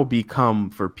can now become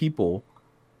for people,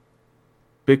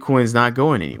 Bitcoin's not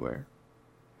going anywhere.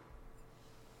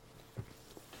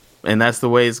 And that's the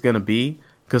way it's going to be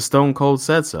because Stone Cold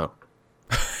said so.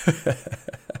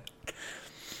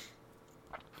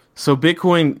 So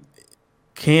Bitcoin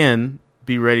can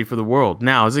be ready for the world.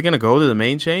 Now, is it going to go to the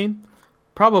main chain?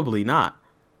 Probably not.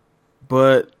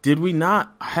 But did we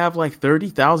not have like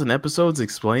 30,000 episodes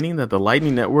explaining that the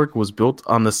Lightning Network was built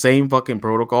on the same fucking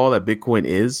protocol that Bitcoin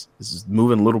is? This is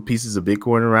moving little pieces of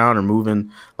Bitcoin around or moving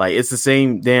like it's the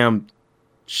same damn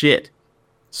shit.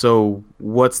 So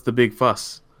what's the big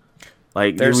fuss?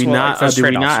 Like, There's do we not? there's Do we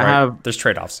trade-offs, not right? have? There's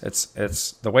trade-offs.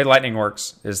 It's the way Lightning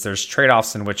works is there's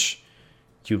trade-offs in which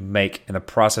you make in the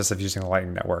process of using the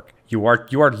Lightning Network. You are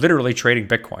literally trading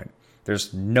Bitcoin.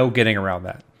 There's no getting around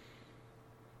that.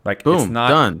 Like, Boom, it's not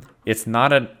done. It's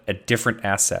not a different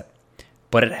asset,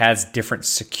 but it has different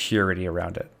security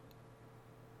around it.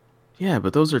 Yeah,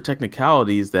 but those are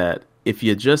technicalities that if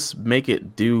you just make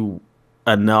it do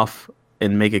enough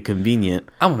and make it convenient,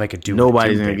 I'm gonna make it do.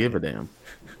 nobody's what it gonna do, give a damn.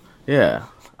 Yeah,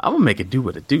 I'm gonna make it do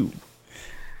what it do.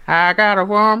 I got a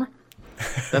woman.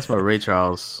 That's my Ray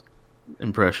Charles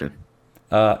impression.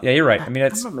 Yeah, you're right. I mean,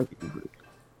 it's I'm gonna make it do what it do.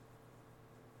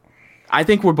 I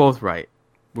think we're both right.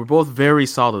 We're both very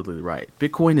solidly right.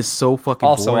 Bitcoin is so fucking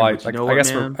also boring. I, But you like, know I what,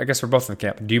 guess man? I guess we're both in the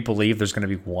camp. Do you believe there's going to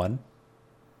be one?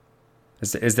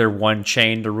 Is there one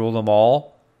chain to rule them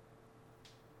all?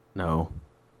 No.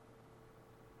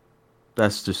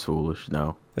 That's just foolish.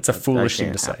 No. It's a foolish thing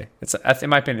can't to happen. say. In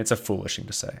my opinion, it's a foolish thing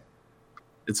to say.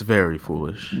 It's very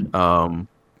foolish.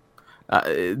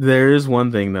 There is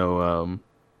one thing though.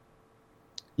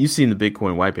 You've seen the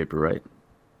Bitcoin white paper, right?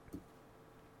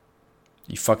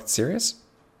 You fucking serious?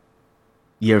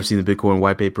 You ever seen the Bitcoin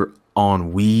white paper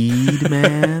on weed,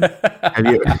 man? Have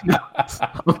you?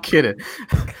 I'm kidding.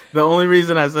 The only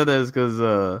reason I said that is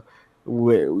because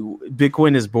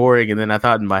Bitcoin is boring, and then I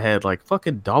thought in my head like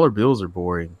fucking dollar bills are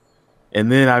boring,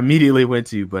 and then I immediately went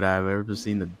to, but I've ever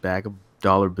seen the back of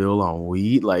dollar bill on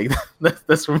weed? Like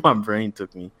that's where my brain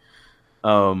took me.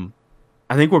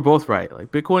 I think we're both right.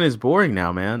 Like Bitcoin is boring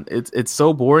now, man. It's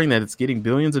so boring that it's getting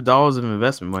billions of dollars of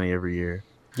investment money every year.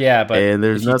 Yeah, but And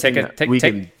there's if you nothing that we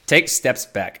can. take steps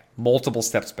back, multiple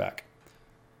steps back.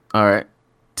 All right,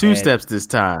 2 And- steps this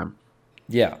time.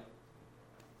 Yeah,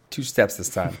 2 steps this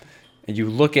time, and you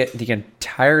look at the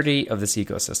entirety of this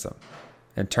ecosystem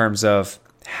in terms of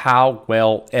how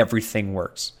well everything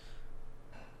works.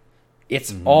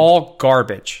 It's all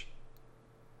garbage.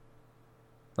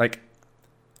 Like,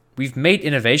 we've made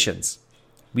innovations.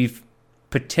 We've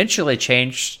potentially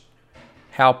changed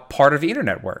how part of the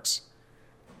internet works.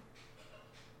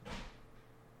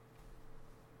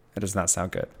 That does not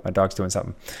sound good. My dog's doing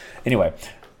something. Anyway,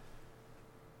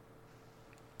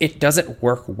 it doesn't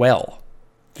work well.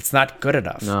 It's not good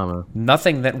enough. No, man.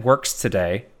 Nothing that works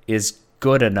today is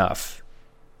good enough.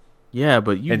 Yeah,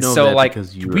 but you And know so, that like,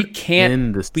 because you we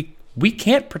can't we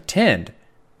can't pretend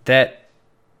that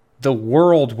the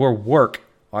world will work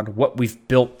on what we've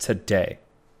built today.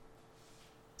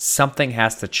 Something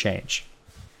has to change.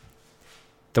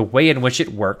 The way in which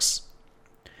it works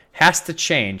has to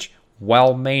change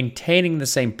while maintaining the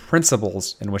same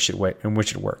principles in which it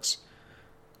works.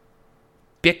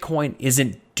 Bitcoin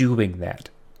isn't doing that.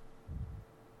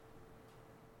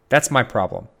 That's my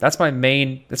problem. That's my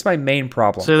main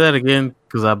problem. Say that again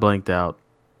because I blanked out.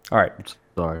 All right.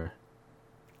 Sorry.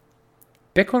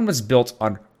 Bitcoin was built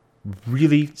on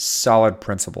really solid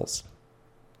principles.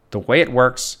 The way it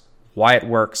works, why it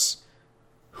works,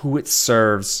 who it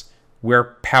serves, where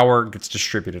power gets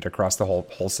distributed across the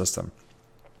whole system.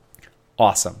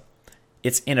 Awesome.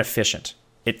 It's inefficient.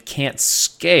 It can't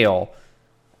scale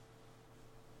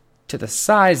to the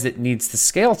size it needs to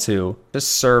scale to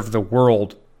serve the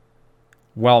world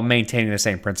while maintaining the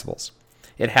same principles.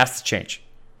 It has to change.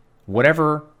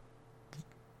 Whatever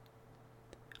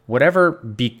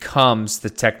becomes the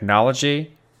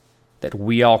technology that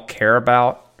we all care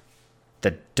about,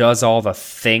 that does all the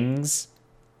things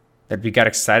that we got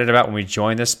excited about when we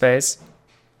joined this space,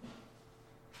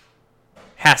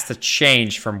 has to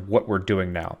change from what we're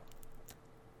doing now.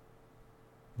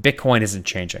 Bitcoin isn't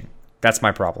changing. That's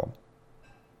my problem.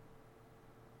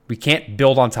 We can't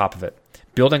build on top of it.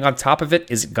 Building on top of it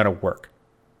isn't going to work.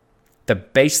 The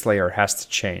base layer has to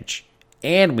change,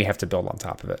 and we have to build on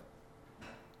top of it.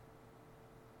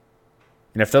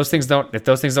 And if those things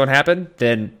don't happen,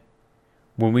 then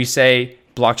when we say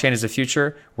blockchain is the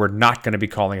future, we're not going to be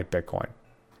calling it Bitcoin.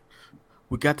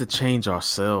 We got to change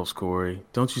ourselves, Corey.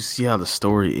 Don't you see how the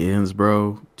story ends,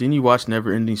 bro? Didn't you watch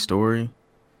Never Ending Story?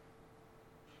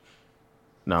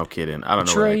 No, I'm kidding. I don't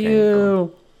know where that came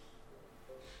from.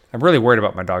 I'm really worried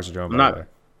about my dogs are doing, by the way.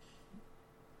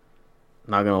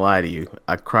 Not gonna lie to you.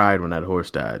 I cried when that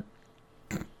horse died.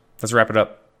 Let's wrap it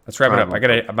up.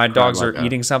 My dogs are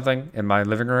eating something in my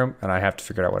living room, and I have to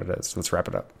figure out what it is. Let's wrap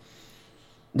it up.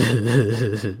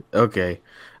 Okay.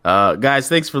 Guys,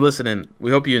 thanks for listening.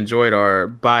 We hope you enjoyed our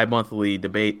bi-monthly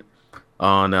debate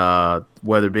on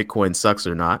whether Bitcoin sucks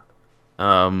or not.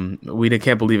 We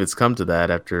can't believe it's come to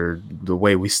that after the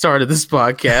way we started this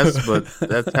podcast, but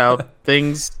that's how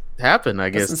things happen, I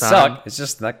guess. It doesn't suck. It's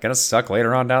just not going to suck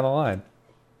later on down the line.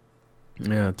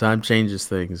 Yeah, time changes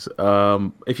things.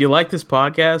 If you like this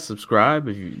podcast, subscribe.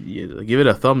 If you give it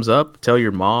a thumbs up, tell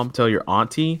your mom, tell your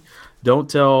auntie. Don't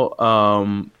tell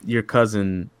your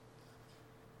cousin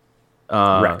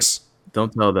Rex.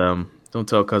 Don't tell them. Don't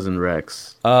tell cousin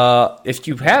Rex. If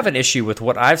you have an issue with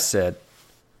what I've said,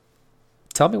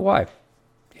 tell me why.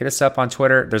 Hit us up on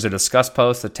Twitter. There's a discuss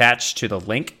post attached to the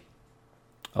link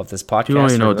of this podcast. You don't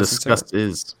even know what disgust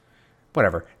is.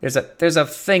 Whatever. There's a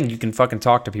thing you can fucking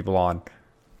talk to people on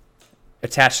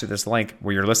attached to this link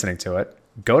where you're listening to it.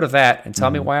 Go to that and tell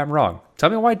me why I'm wrong. Tell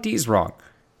me why D's wrong.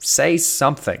 Say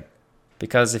something.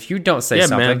 Because if you don't say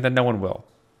something, then no one will.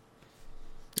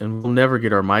 And we'll never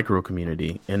get our micro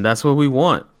community. And that's what we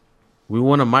want. We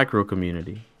want a micro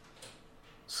community.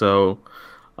 So,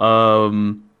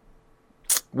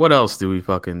 what else do we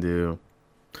fucking do?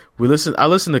 I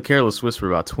listened to Careless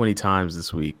Whisper about 20 times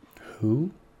this week.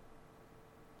 Who?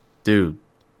 Dude,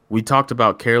 we talked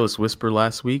about Careless Whisper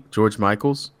last week, George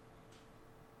Michael's.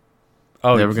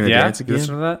 Oh, Never Gonna Dance Again.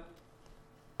 Listen to that?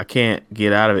 I can't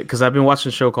get out of it because I've been watching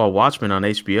a show called Watchmen on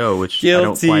HBO, which I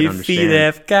don't quite understand. Guilty feet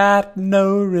have got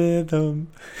no rhythm.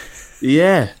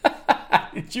 Yeah. Why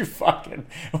did you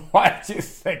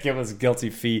think it was Guilty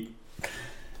Feet?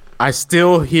 I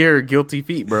still hear Guilty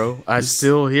Feet, bro. I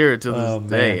still hear it to this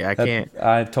day. I can't.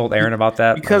 I told Erin about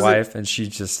that, because my wife, and she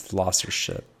just lost her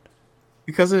shit.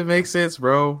 Because it makes sense,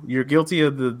 bro. You're guilty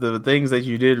of the things that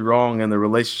you did wrong in the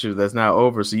relationship that's now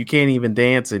over, so you can't even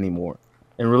dance anymore.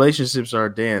 And relationships are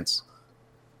a dance.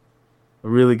 A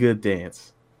really good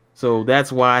dance. So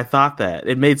that's why I thought that.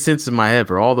 It made sense in my head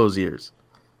for all those years.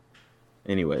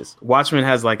 Anyways, Watchmen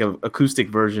has like an acoustic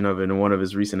version of it in one of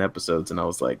his recent episodes, and I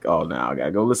was like, oh, now I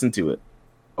gotta go listen to it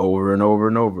over and over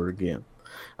and over again.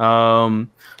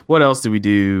 What else do we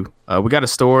do? We got a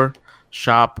store,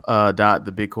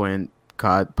 shop.thebitcoinpodcast.com.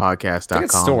 I think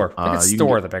it's store. I think it's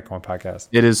store, the Bitcoin podcast.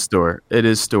 It is store. It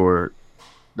is store.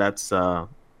 That's a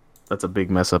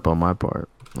big mess up on my part,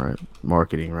 right?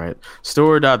 Marketing, right?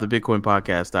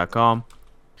 Store.thebitcoinpodcast.com.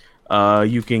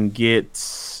 You can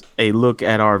get a look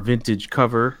at our vintage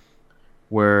cover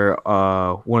where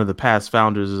one of the past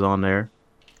founders is on there.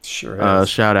 Sure is.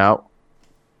 Shout out.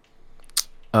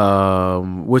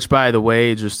 Which, by the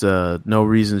way, just no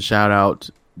reason shout out.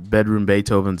 Bedroom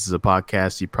Beethoven's is a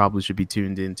podcast you probably should be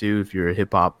tuned into if you're a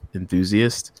hip hop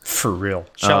enthusiast. For real.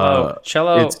 Cello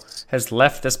has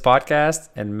left this podcast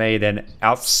and made an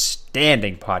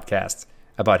outstanding podcast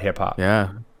about hip hop. Yeah.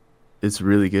 It's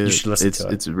really good. You should listen to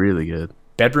it. It's really good.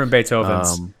 Bedroom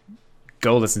Beethoven's.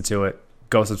 Go listen to it.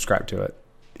 Go subscribe to it.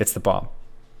 It's the bomb.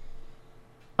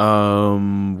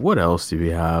 What else do we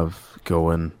have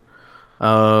going?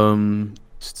 Go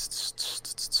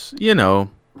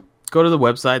to the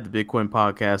website,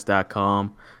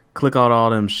 thebitcoinpodcast.com. Click on all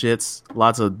them shits.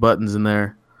 Lots of buttons in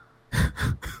there.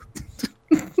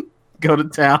 Go to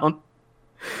town.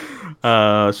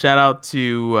 Shout out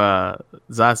to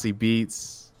Zasi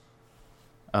Beats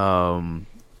and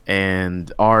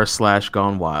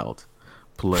r/Gone Wild.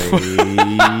 Play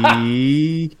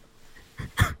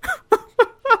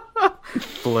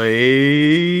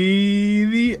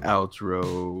the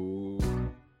outro.